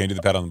 Ooh, can't do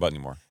the pat on the butt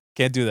anymore.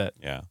 Can't do that.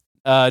 Yeah.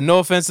 No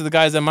offense to the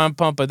guys at Mind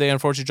Pump, but they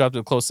unfortunately dropped to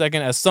a close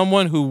second. As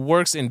someone who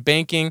works in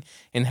banking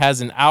and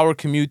has an hour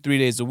commute 3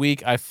 days a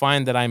week, I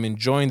find that I'm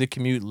enjoying the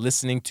commute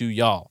listening to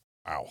y'all.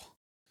 Wow.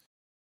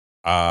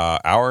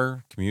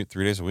 Hour commute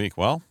 3 days a week.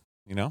 Well,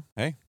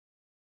 hey.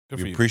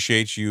 We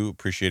appreciate you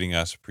appreciating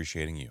us,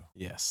 appreciating you.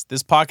 Yes.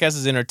 This podcast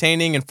is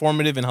entertaining,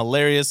 informative, and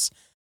hilarious.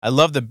 I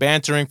love the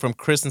bantering from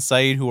Chris and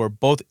Saeed, who are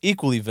both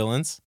equally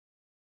villains.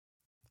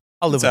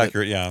 I'll live with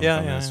accurate, it.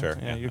 Yeah. That's fair.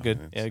 Yeah, you're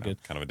good. Yeah, you're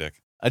good. Kind of a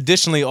dick.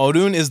 Additionally,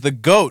 Haroon is the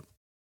GOAT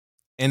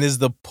and is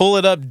the pull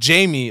it up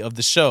Jamie of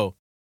the show.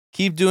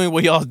 Keep doing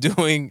what y'all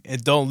doing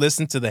and don't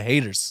listen to the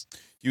haters.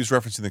 He was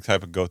referencing the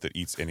type of goat that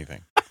eats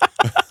anything.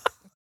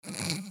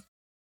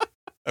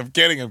 I'm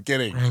kidding. We're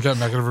going to get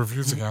negative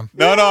reviews again.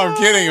 No, I'm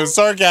kidding. It was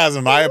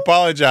sarcasm. I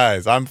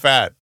apologize. I'm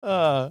fat.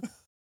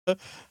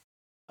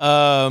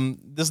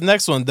 This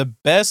next one, the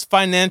best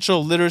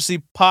financial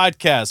literacy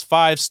podcast,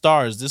 5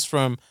 stars. This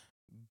from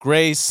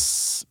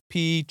Grace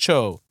P.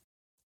 Cho.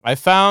 I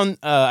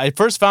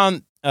first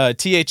found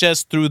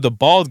THS through the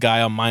bald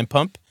guy on Mind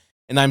Pump,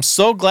 and I'm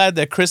so glad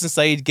that Chris and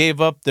Saeed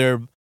gave up their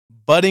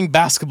budding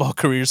basketball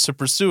careers to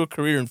pursue a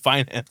career in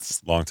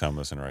finance. Long time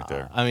listener right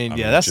there.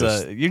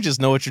 You just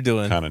know what you're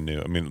doing. Kind of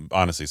new. I mean,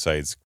 honestly,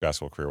 Saeed's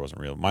basketball career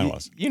wasn't real. Mine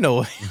was. You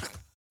know,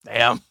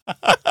 damn.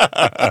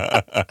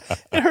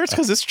 It hurts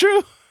because it's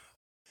true.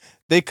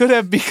 They could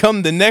have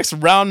become the next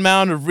round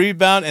mound of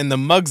rebound and the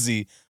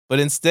Muggsy, but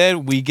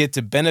instead we get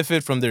to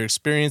benefit from their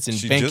experience in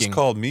banking. She just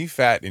called me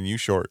fat and you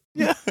short.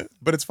 Yeah.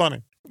 But it's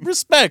funny.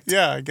 Respect.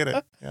 Yeah, I get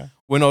it. Yeah.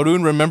 When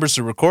Haroon remembers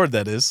to record,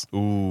 that is.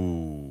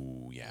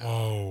 Ooh, yeah.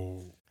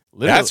 Whoa.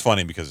 Literally. That's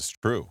funny because it's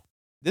true.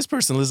 This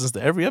person listens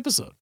to every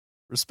episode.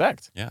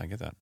 Respect. Yeah, I get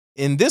that.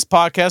 In this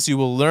podcast, you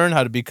will learn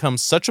how to become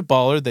such a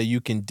baller that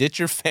you can ditch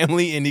your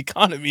family and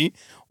economy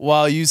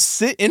while you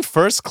sit in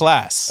first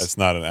class. That's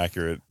not an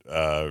accurate.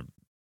 That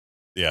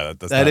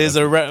is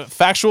a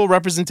factual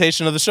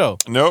representation of the show.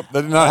 Nope,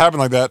 that did not happen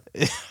like that.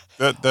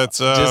 That's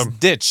just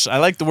ditch. I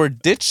like the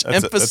word ditch.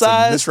 Emphasize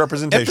that's a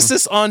misrepresentation.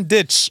 Emphasis on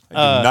ditch.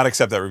 I do not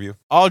accept that review.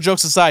 All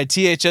jokes aside,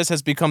 THS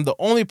has become the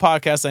only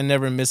podcast I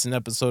never miss an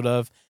episode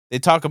of. They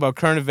talk about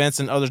current events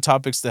and other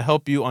topics to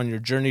help you on your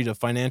journey to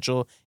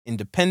financial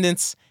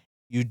independence.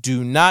 You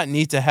do not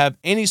need to have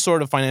any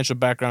sort of financial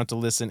background to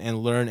listen and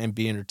learn and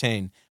be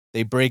entertained.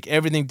 They break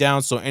everything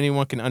down so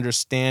anyone can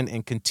understand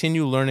and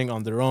continue learning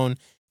on their own.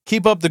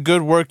 Keep up the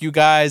good work, you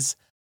guys.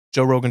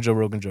 Joe Rogan, Joe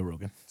Rogan, Joe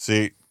Rogan.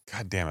 See,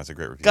 God damn, that's a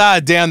great review.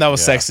 God damn, that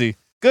was sexy.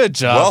 Good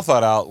job. Well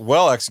thought out,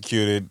 well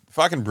executed,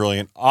 fucking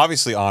brilliant.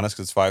 Obviously honest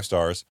because it's 5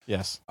 stars.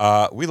 Yes.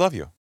 We love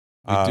you.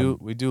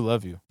 We do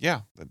love you.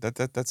 Yeah,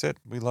 that's it.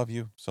 We love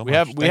you so we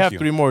much. We have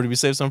 3 more. Did we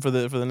save some for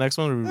the next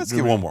one? Let's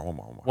get one more.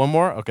 One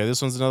more? Okay,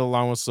 this one's another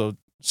long one, so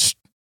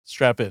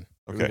strap in.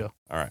 Here we go.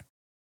 All right.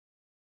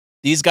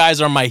 These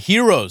guys are my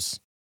heroes.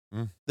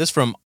 This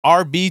from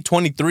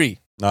RB23.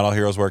 Not all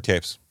heroes wear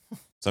capes.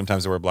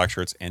 Sometimes they wear black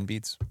shirts and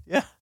beads.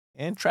 Yeah,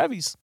 and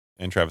Travis.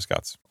 And Travis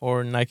Scott's.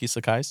 Or Nike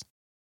Sakai's.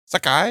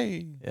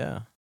 Sakai. Yeah,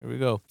 here we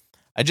go.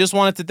 I just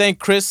wanted to thank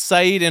Chris,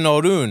 Saeed, and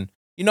Haroon.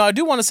 You know, I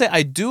do want to say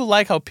I do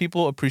like how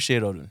people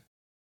appreciate Haroon.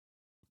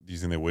 Do you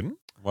think they wouldn't?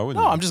 Why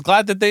wouldn't No, they? I'm just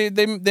glad that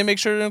they make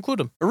sure to include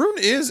him. Haroon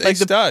is a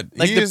stud.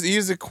 He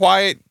is a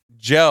quiet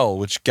gel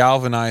which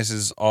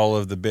galvanizes all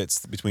of the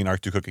bits between our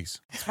 2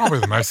 cookies. It's probably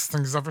the nicest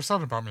thing he's ever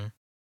said about me.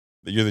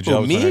 That you're the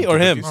gel. Me or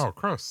him? Oh,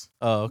 Chris.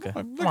 Oh, okay.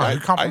 Come on, you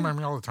compliment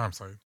me all the time,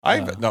 Saeed.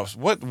 No,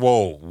 what?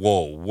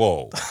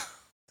 Whoa.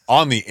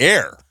 On the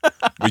air.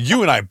 But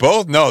you and I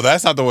both know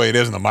that's not the way it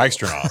is when the mic's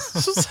turned off.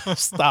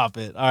 Stop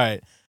it. All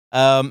right.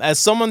 As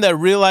someone that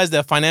realized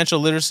that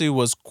financial literacy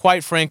was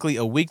quite frankly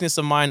a weakness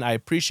of mine, I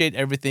appreciate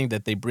everything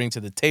that they bring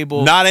to the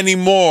table. Not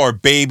anymore,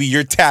 baby.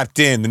 You're tapped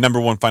in. The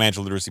 #1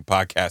 financial literacy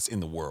podcast in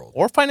the world.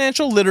 Or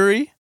financial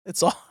literary.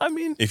 It's all, I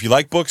mean. If you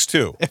like books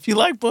too. If you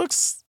like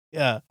books,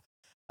 yeah.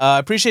 I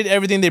appreciate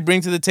everything they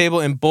bring to the table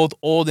in both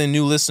old and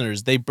new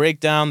listeners. They break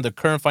down the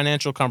current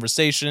financial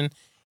conversation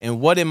and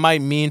what it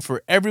might mean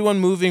for everyone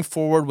moving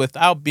forward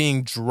without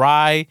being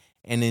dry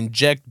and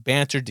inject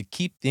banter to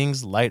keep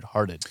things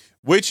lighthearted.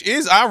 Which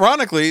is,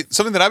 ironically,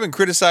 something that I've been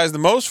criticized the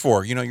most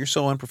for. You know, you're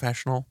so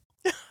unprofessional.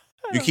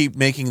 You keep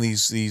making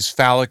these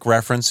phallic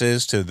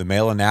references to the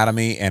male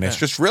anatomy, and it's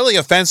just really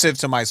offensive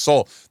to my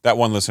soul. That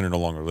one listener no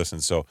longer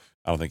listens, so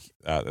I don't think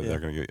they're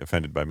going to get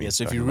offended by me. Yeah,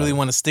 so if you really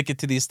want to stick it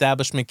to the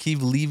establishment, keep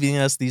leaving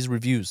us these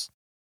reviews.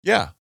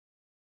 Yeah.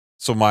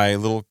 So my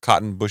little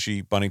cotton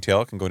bushy bunny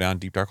tail can go down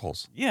deep dark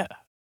holes. Yeah.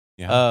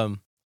 Yeah.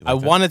 I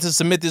wanted to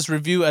submit this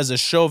review as a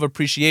show of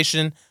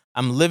appreciation.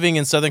 I'm living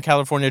in Southern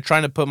California,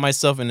 trying to put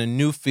myself in a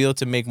new field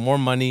to make more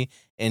money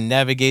and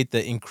navigate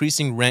the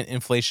increasing rent,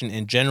 inflation,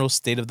 and general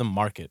state of the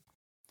market.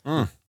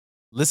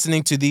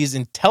 Listening to these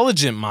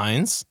intelligent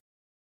minds,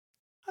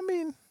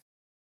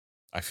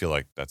 I feel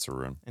like that's a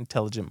ruin.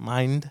 Intelligent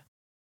minds,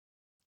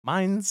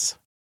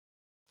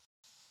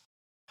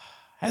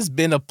 has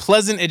been a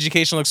pleasant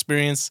educational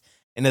experience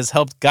and has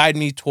helped guide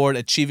me toward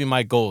achieving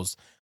my goals.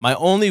 My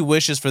only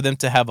wish is for them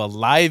to have a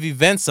live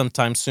event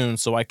sometime soon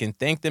so I can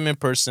thank them in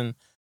person.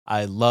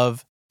 I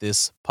love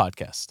this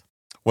podcast.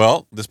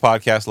 Well, this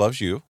podcast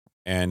loves you,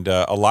 and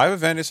a live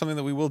event is something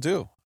that we will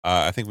do.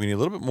 I think we need a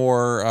little bit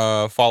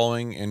more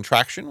following and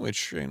traction,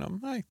 which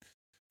I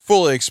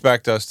fully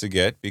expect us to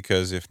get,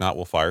 because if not,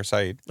 we'll fire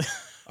Saeed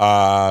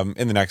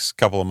in the next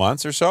couple of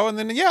months or so. And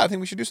then, I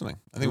think we should do something.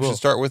 I think we should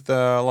start with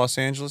Los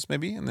Angeles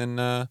maybe, and then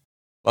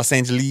Los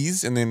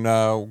Angeles, and then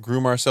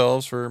groom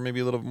ourselves for maybe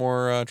a little bit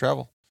more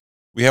travel.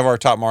 We have our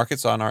top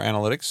markets on our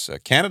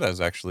analytics. Canada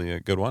is actually a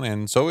good one,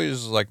 and so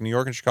is like New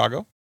York and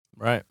Chicago.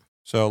 Right.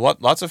 So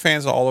lots of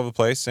fans all over the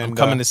place. And I'm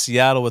coming to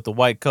Seattle with the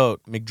white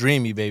coat.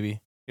 McDreamy,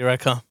 baby. Here I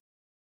come.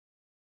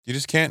 You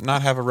just can't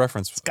not have a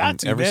reference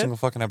in every single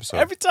fucking episode.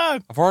 Every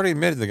time. I've already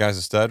admitted the guy's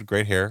a stud,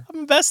 great hair.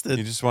 I'm invested.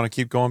 You just want to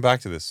keep going back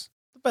to this.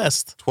 The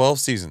best. 12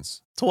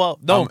 seasons.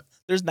 12. No,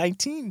 there's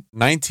 19.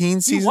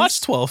 19 seasons? You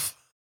watched 12.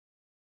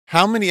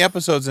 How many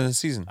episodes in a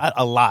season?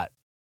 A lot.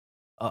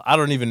 I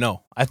don't even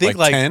know. I think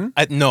like 10?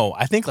 I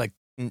think like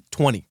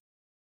 20.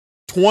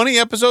 20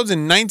 episodes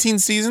in 19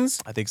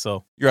 seasons? I think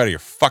so. You're out of your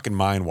fucking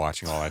mind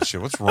watching all that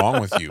shit. What's wrong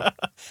with you?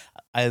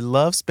 I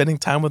love spending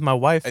time with my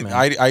wife, man.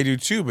 I do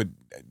too, but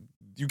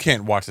you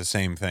can't watch the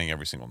same thing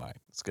every single night.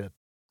 It's good.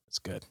 It's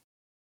good.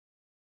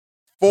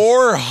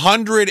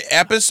 400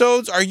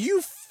 episodes? Are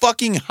you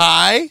fucking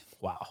high?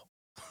 Wow.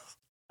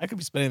 I could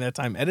be spending that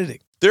time editing.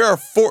 There are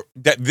 4.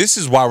 This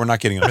is why we're not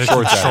getting enough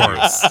shorts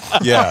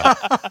out. Yeah.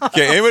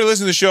 Okay. Anybody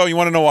listen to the show? You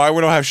want to know why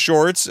we don't have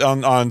shorts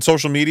on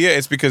social media?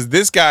 It's because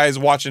this guy is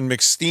watching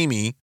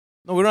McSteamy.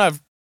 No, we don't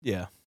have.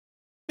 Yeah.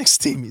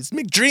 McSteamy. It's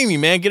McDreamy,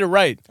 man. Get it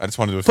right. I just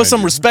wanted to put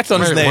some respect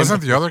on his name.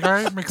 Wasn't the other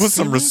guy McSteamy? Put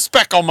some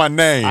respect on my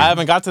name. I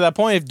haven't got to that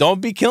point.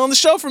 Don't be killing the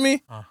show for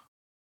me.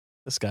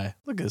 This guy.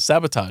 Look at this.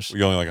 Sabotage.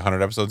 You're only like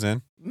 100 episodes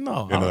in?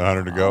 No. Another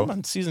 100 to go? I'm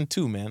on season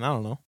 2, man. I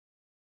don't know.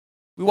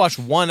 We watch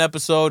one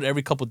episode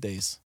every couple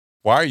days.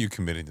 Why are you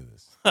committing to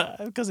this?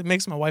 Because it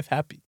makes my wife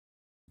happy.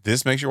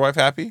 This makes your wife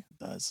happy? It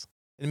does.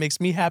 It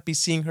makes me happy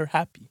seeing her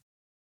happy.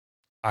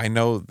 I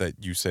know that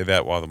you say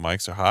that while the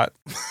mics are hot.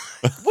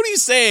 What are you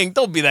saying?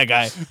 Don't be that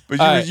guy.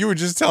 But you were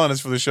just telling us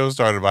before the show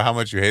started about how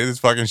much you hated this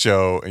fucking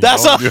show. And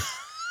That's you a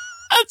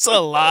that's a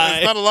lie.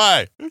 It's not a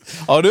lie.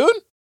 Oh, dude?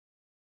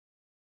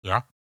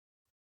 Yeah.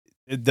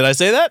 Did I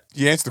say that?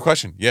 You answered the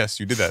question. Yes,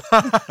 you did that.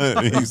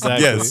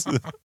 Exactly. Yes.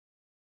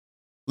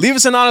 Leave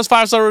us an honest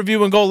 5-star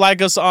review and go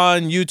like us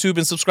on YouTube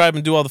and subscribe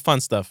and do all the fun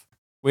stuff.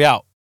 We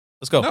out.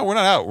 Let's go. No, we're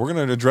not out. We're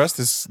going to address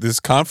this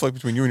conflict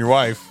between you and your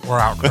wife. We're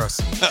out, Chris.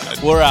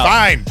 We're out.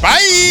 Fine.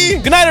 Bye.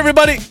 Good night,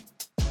 everybody.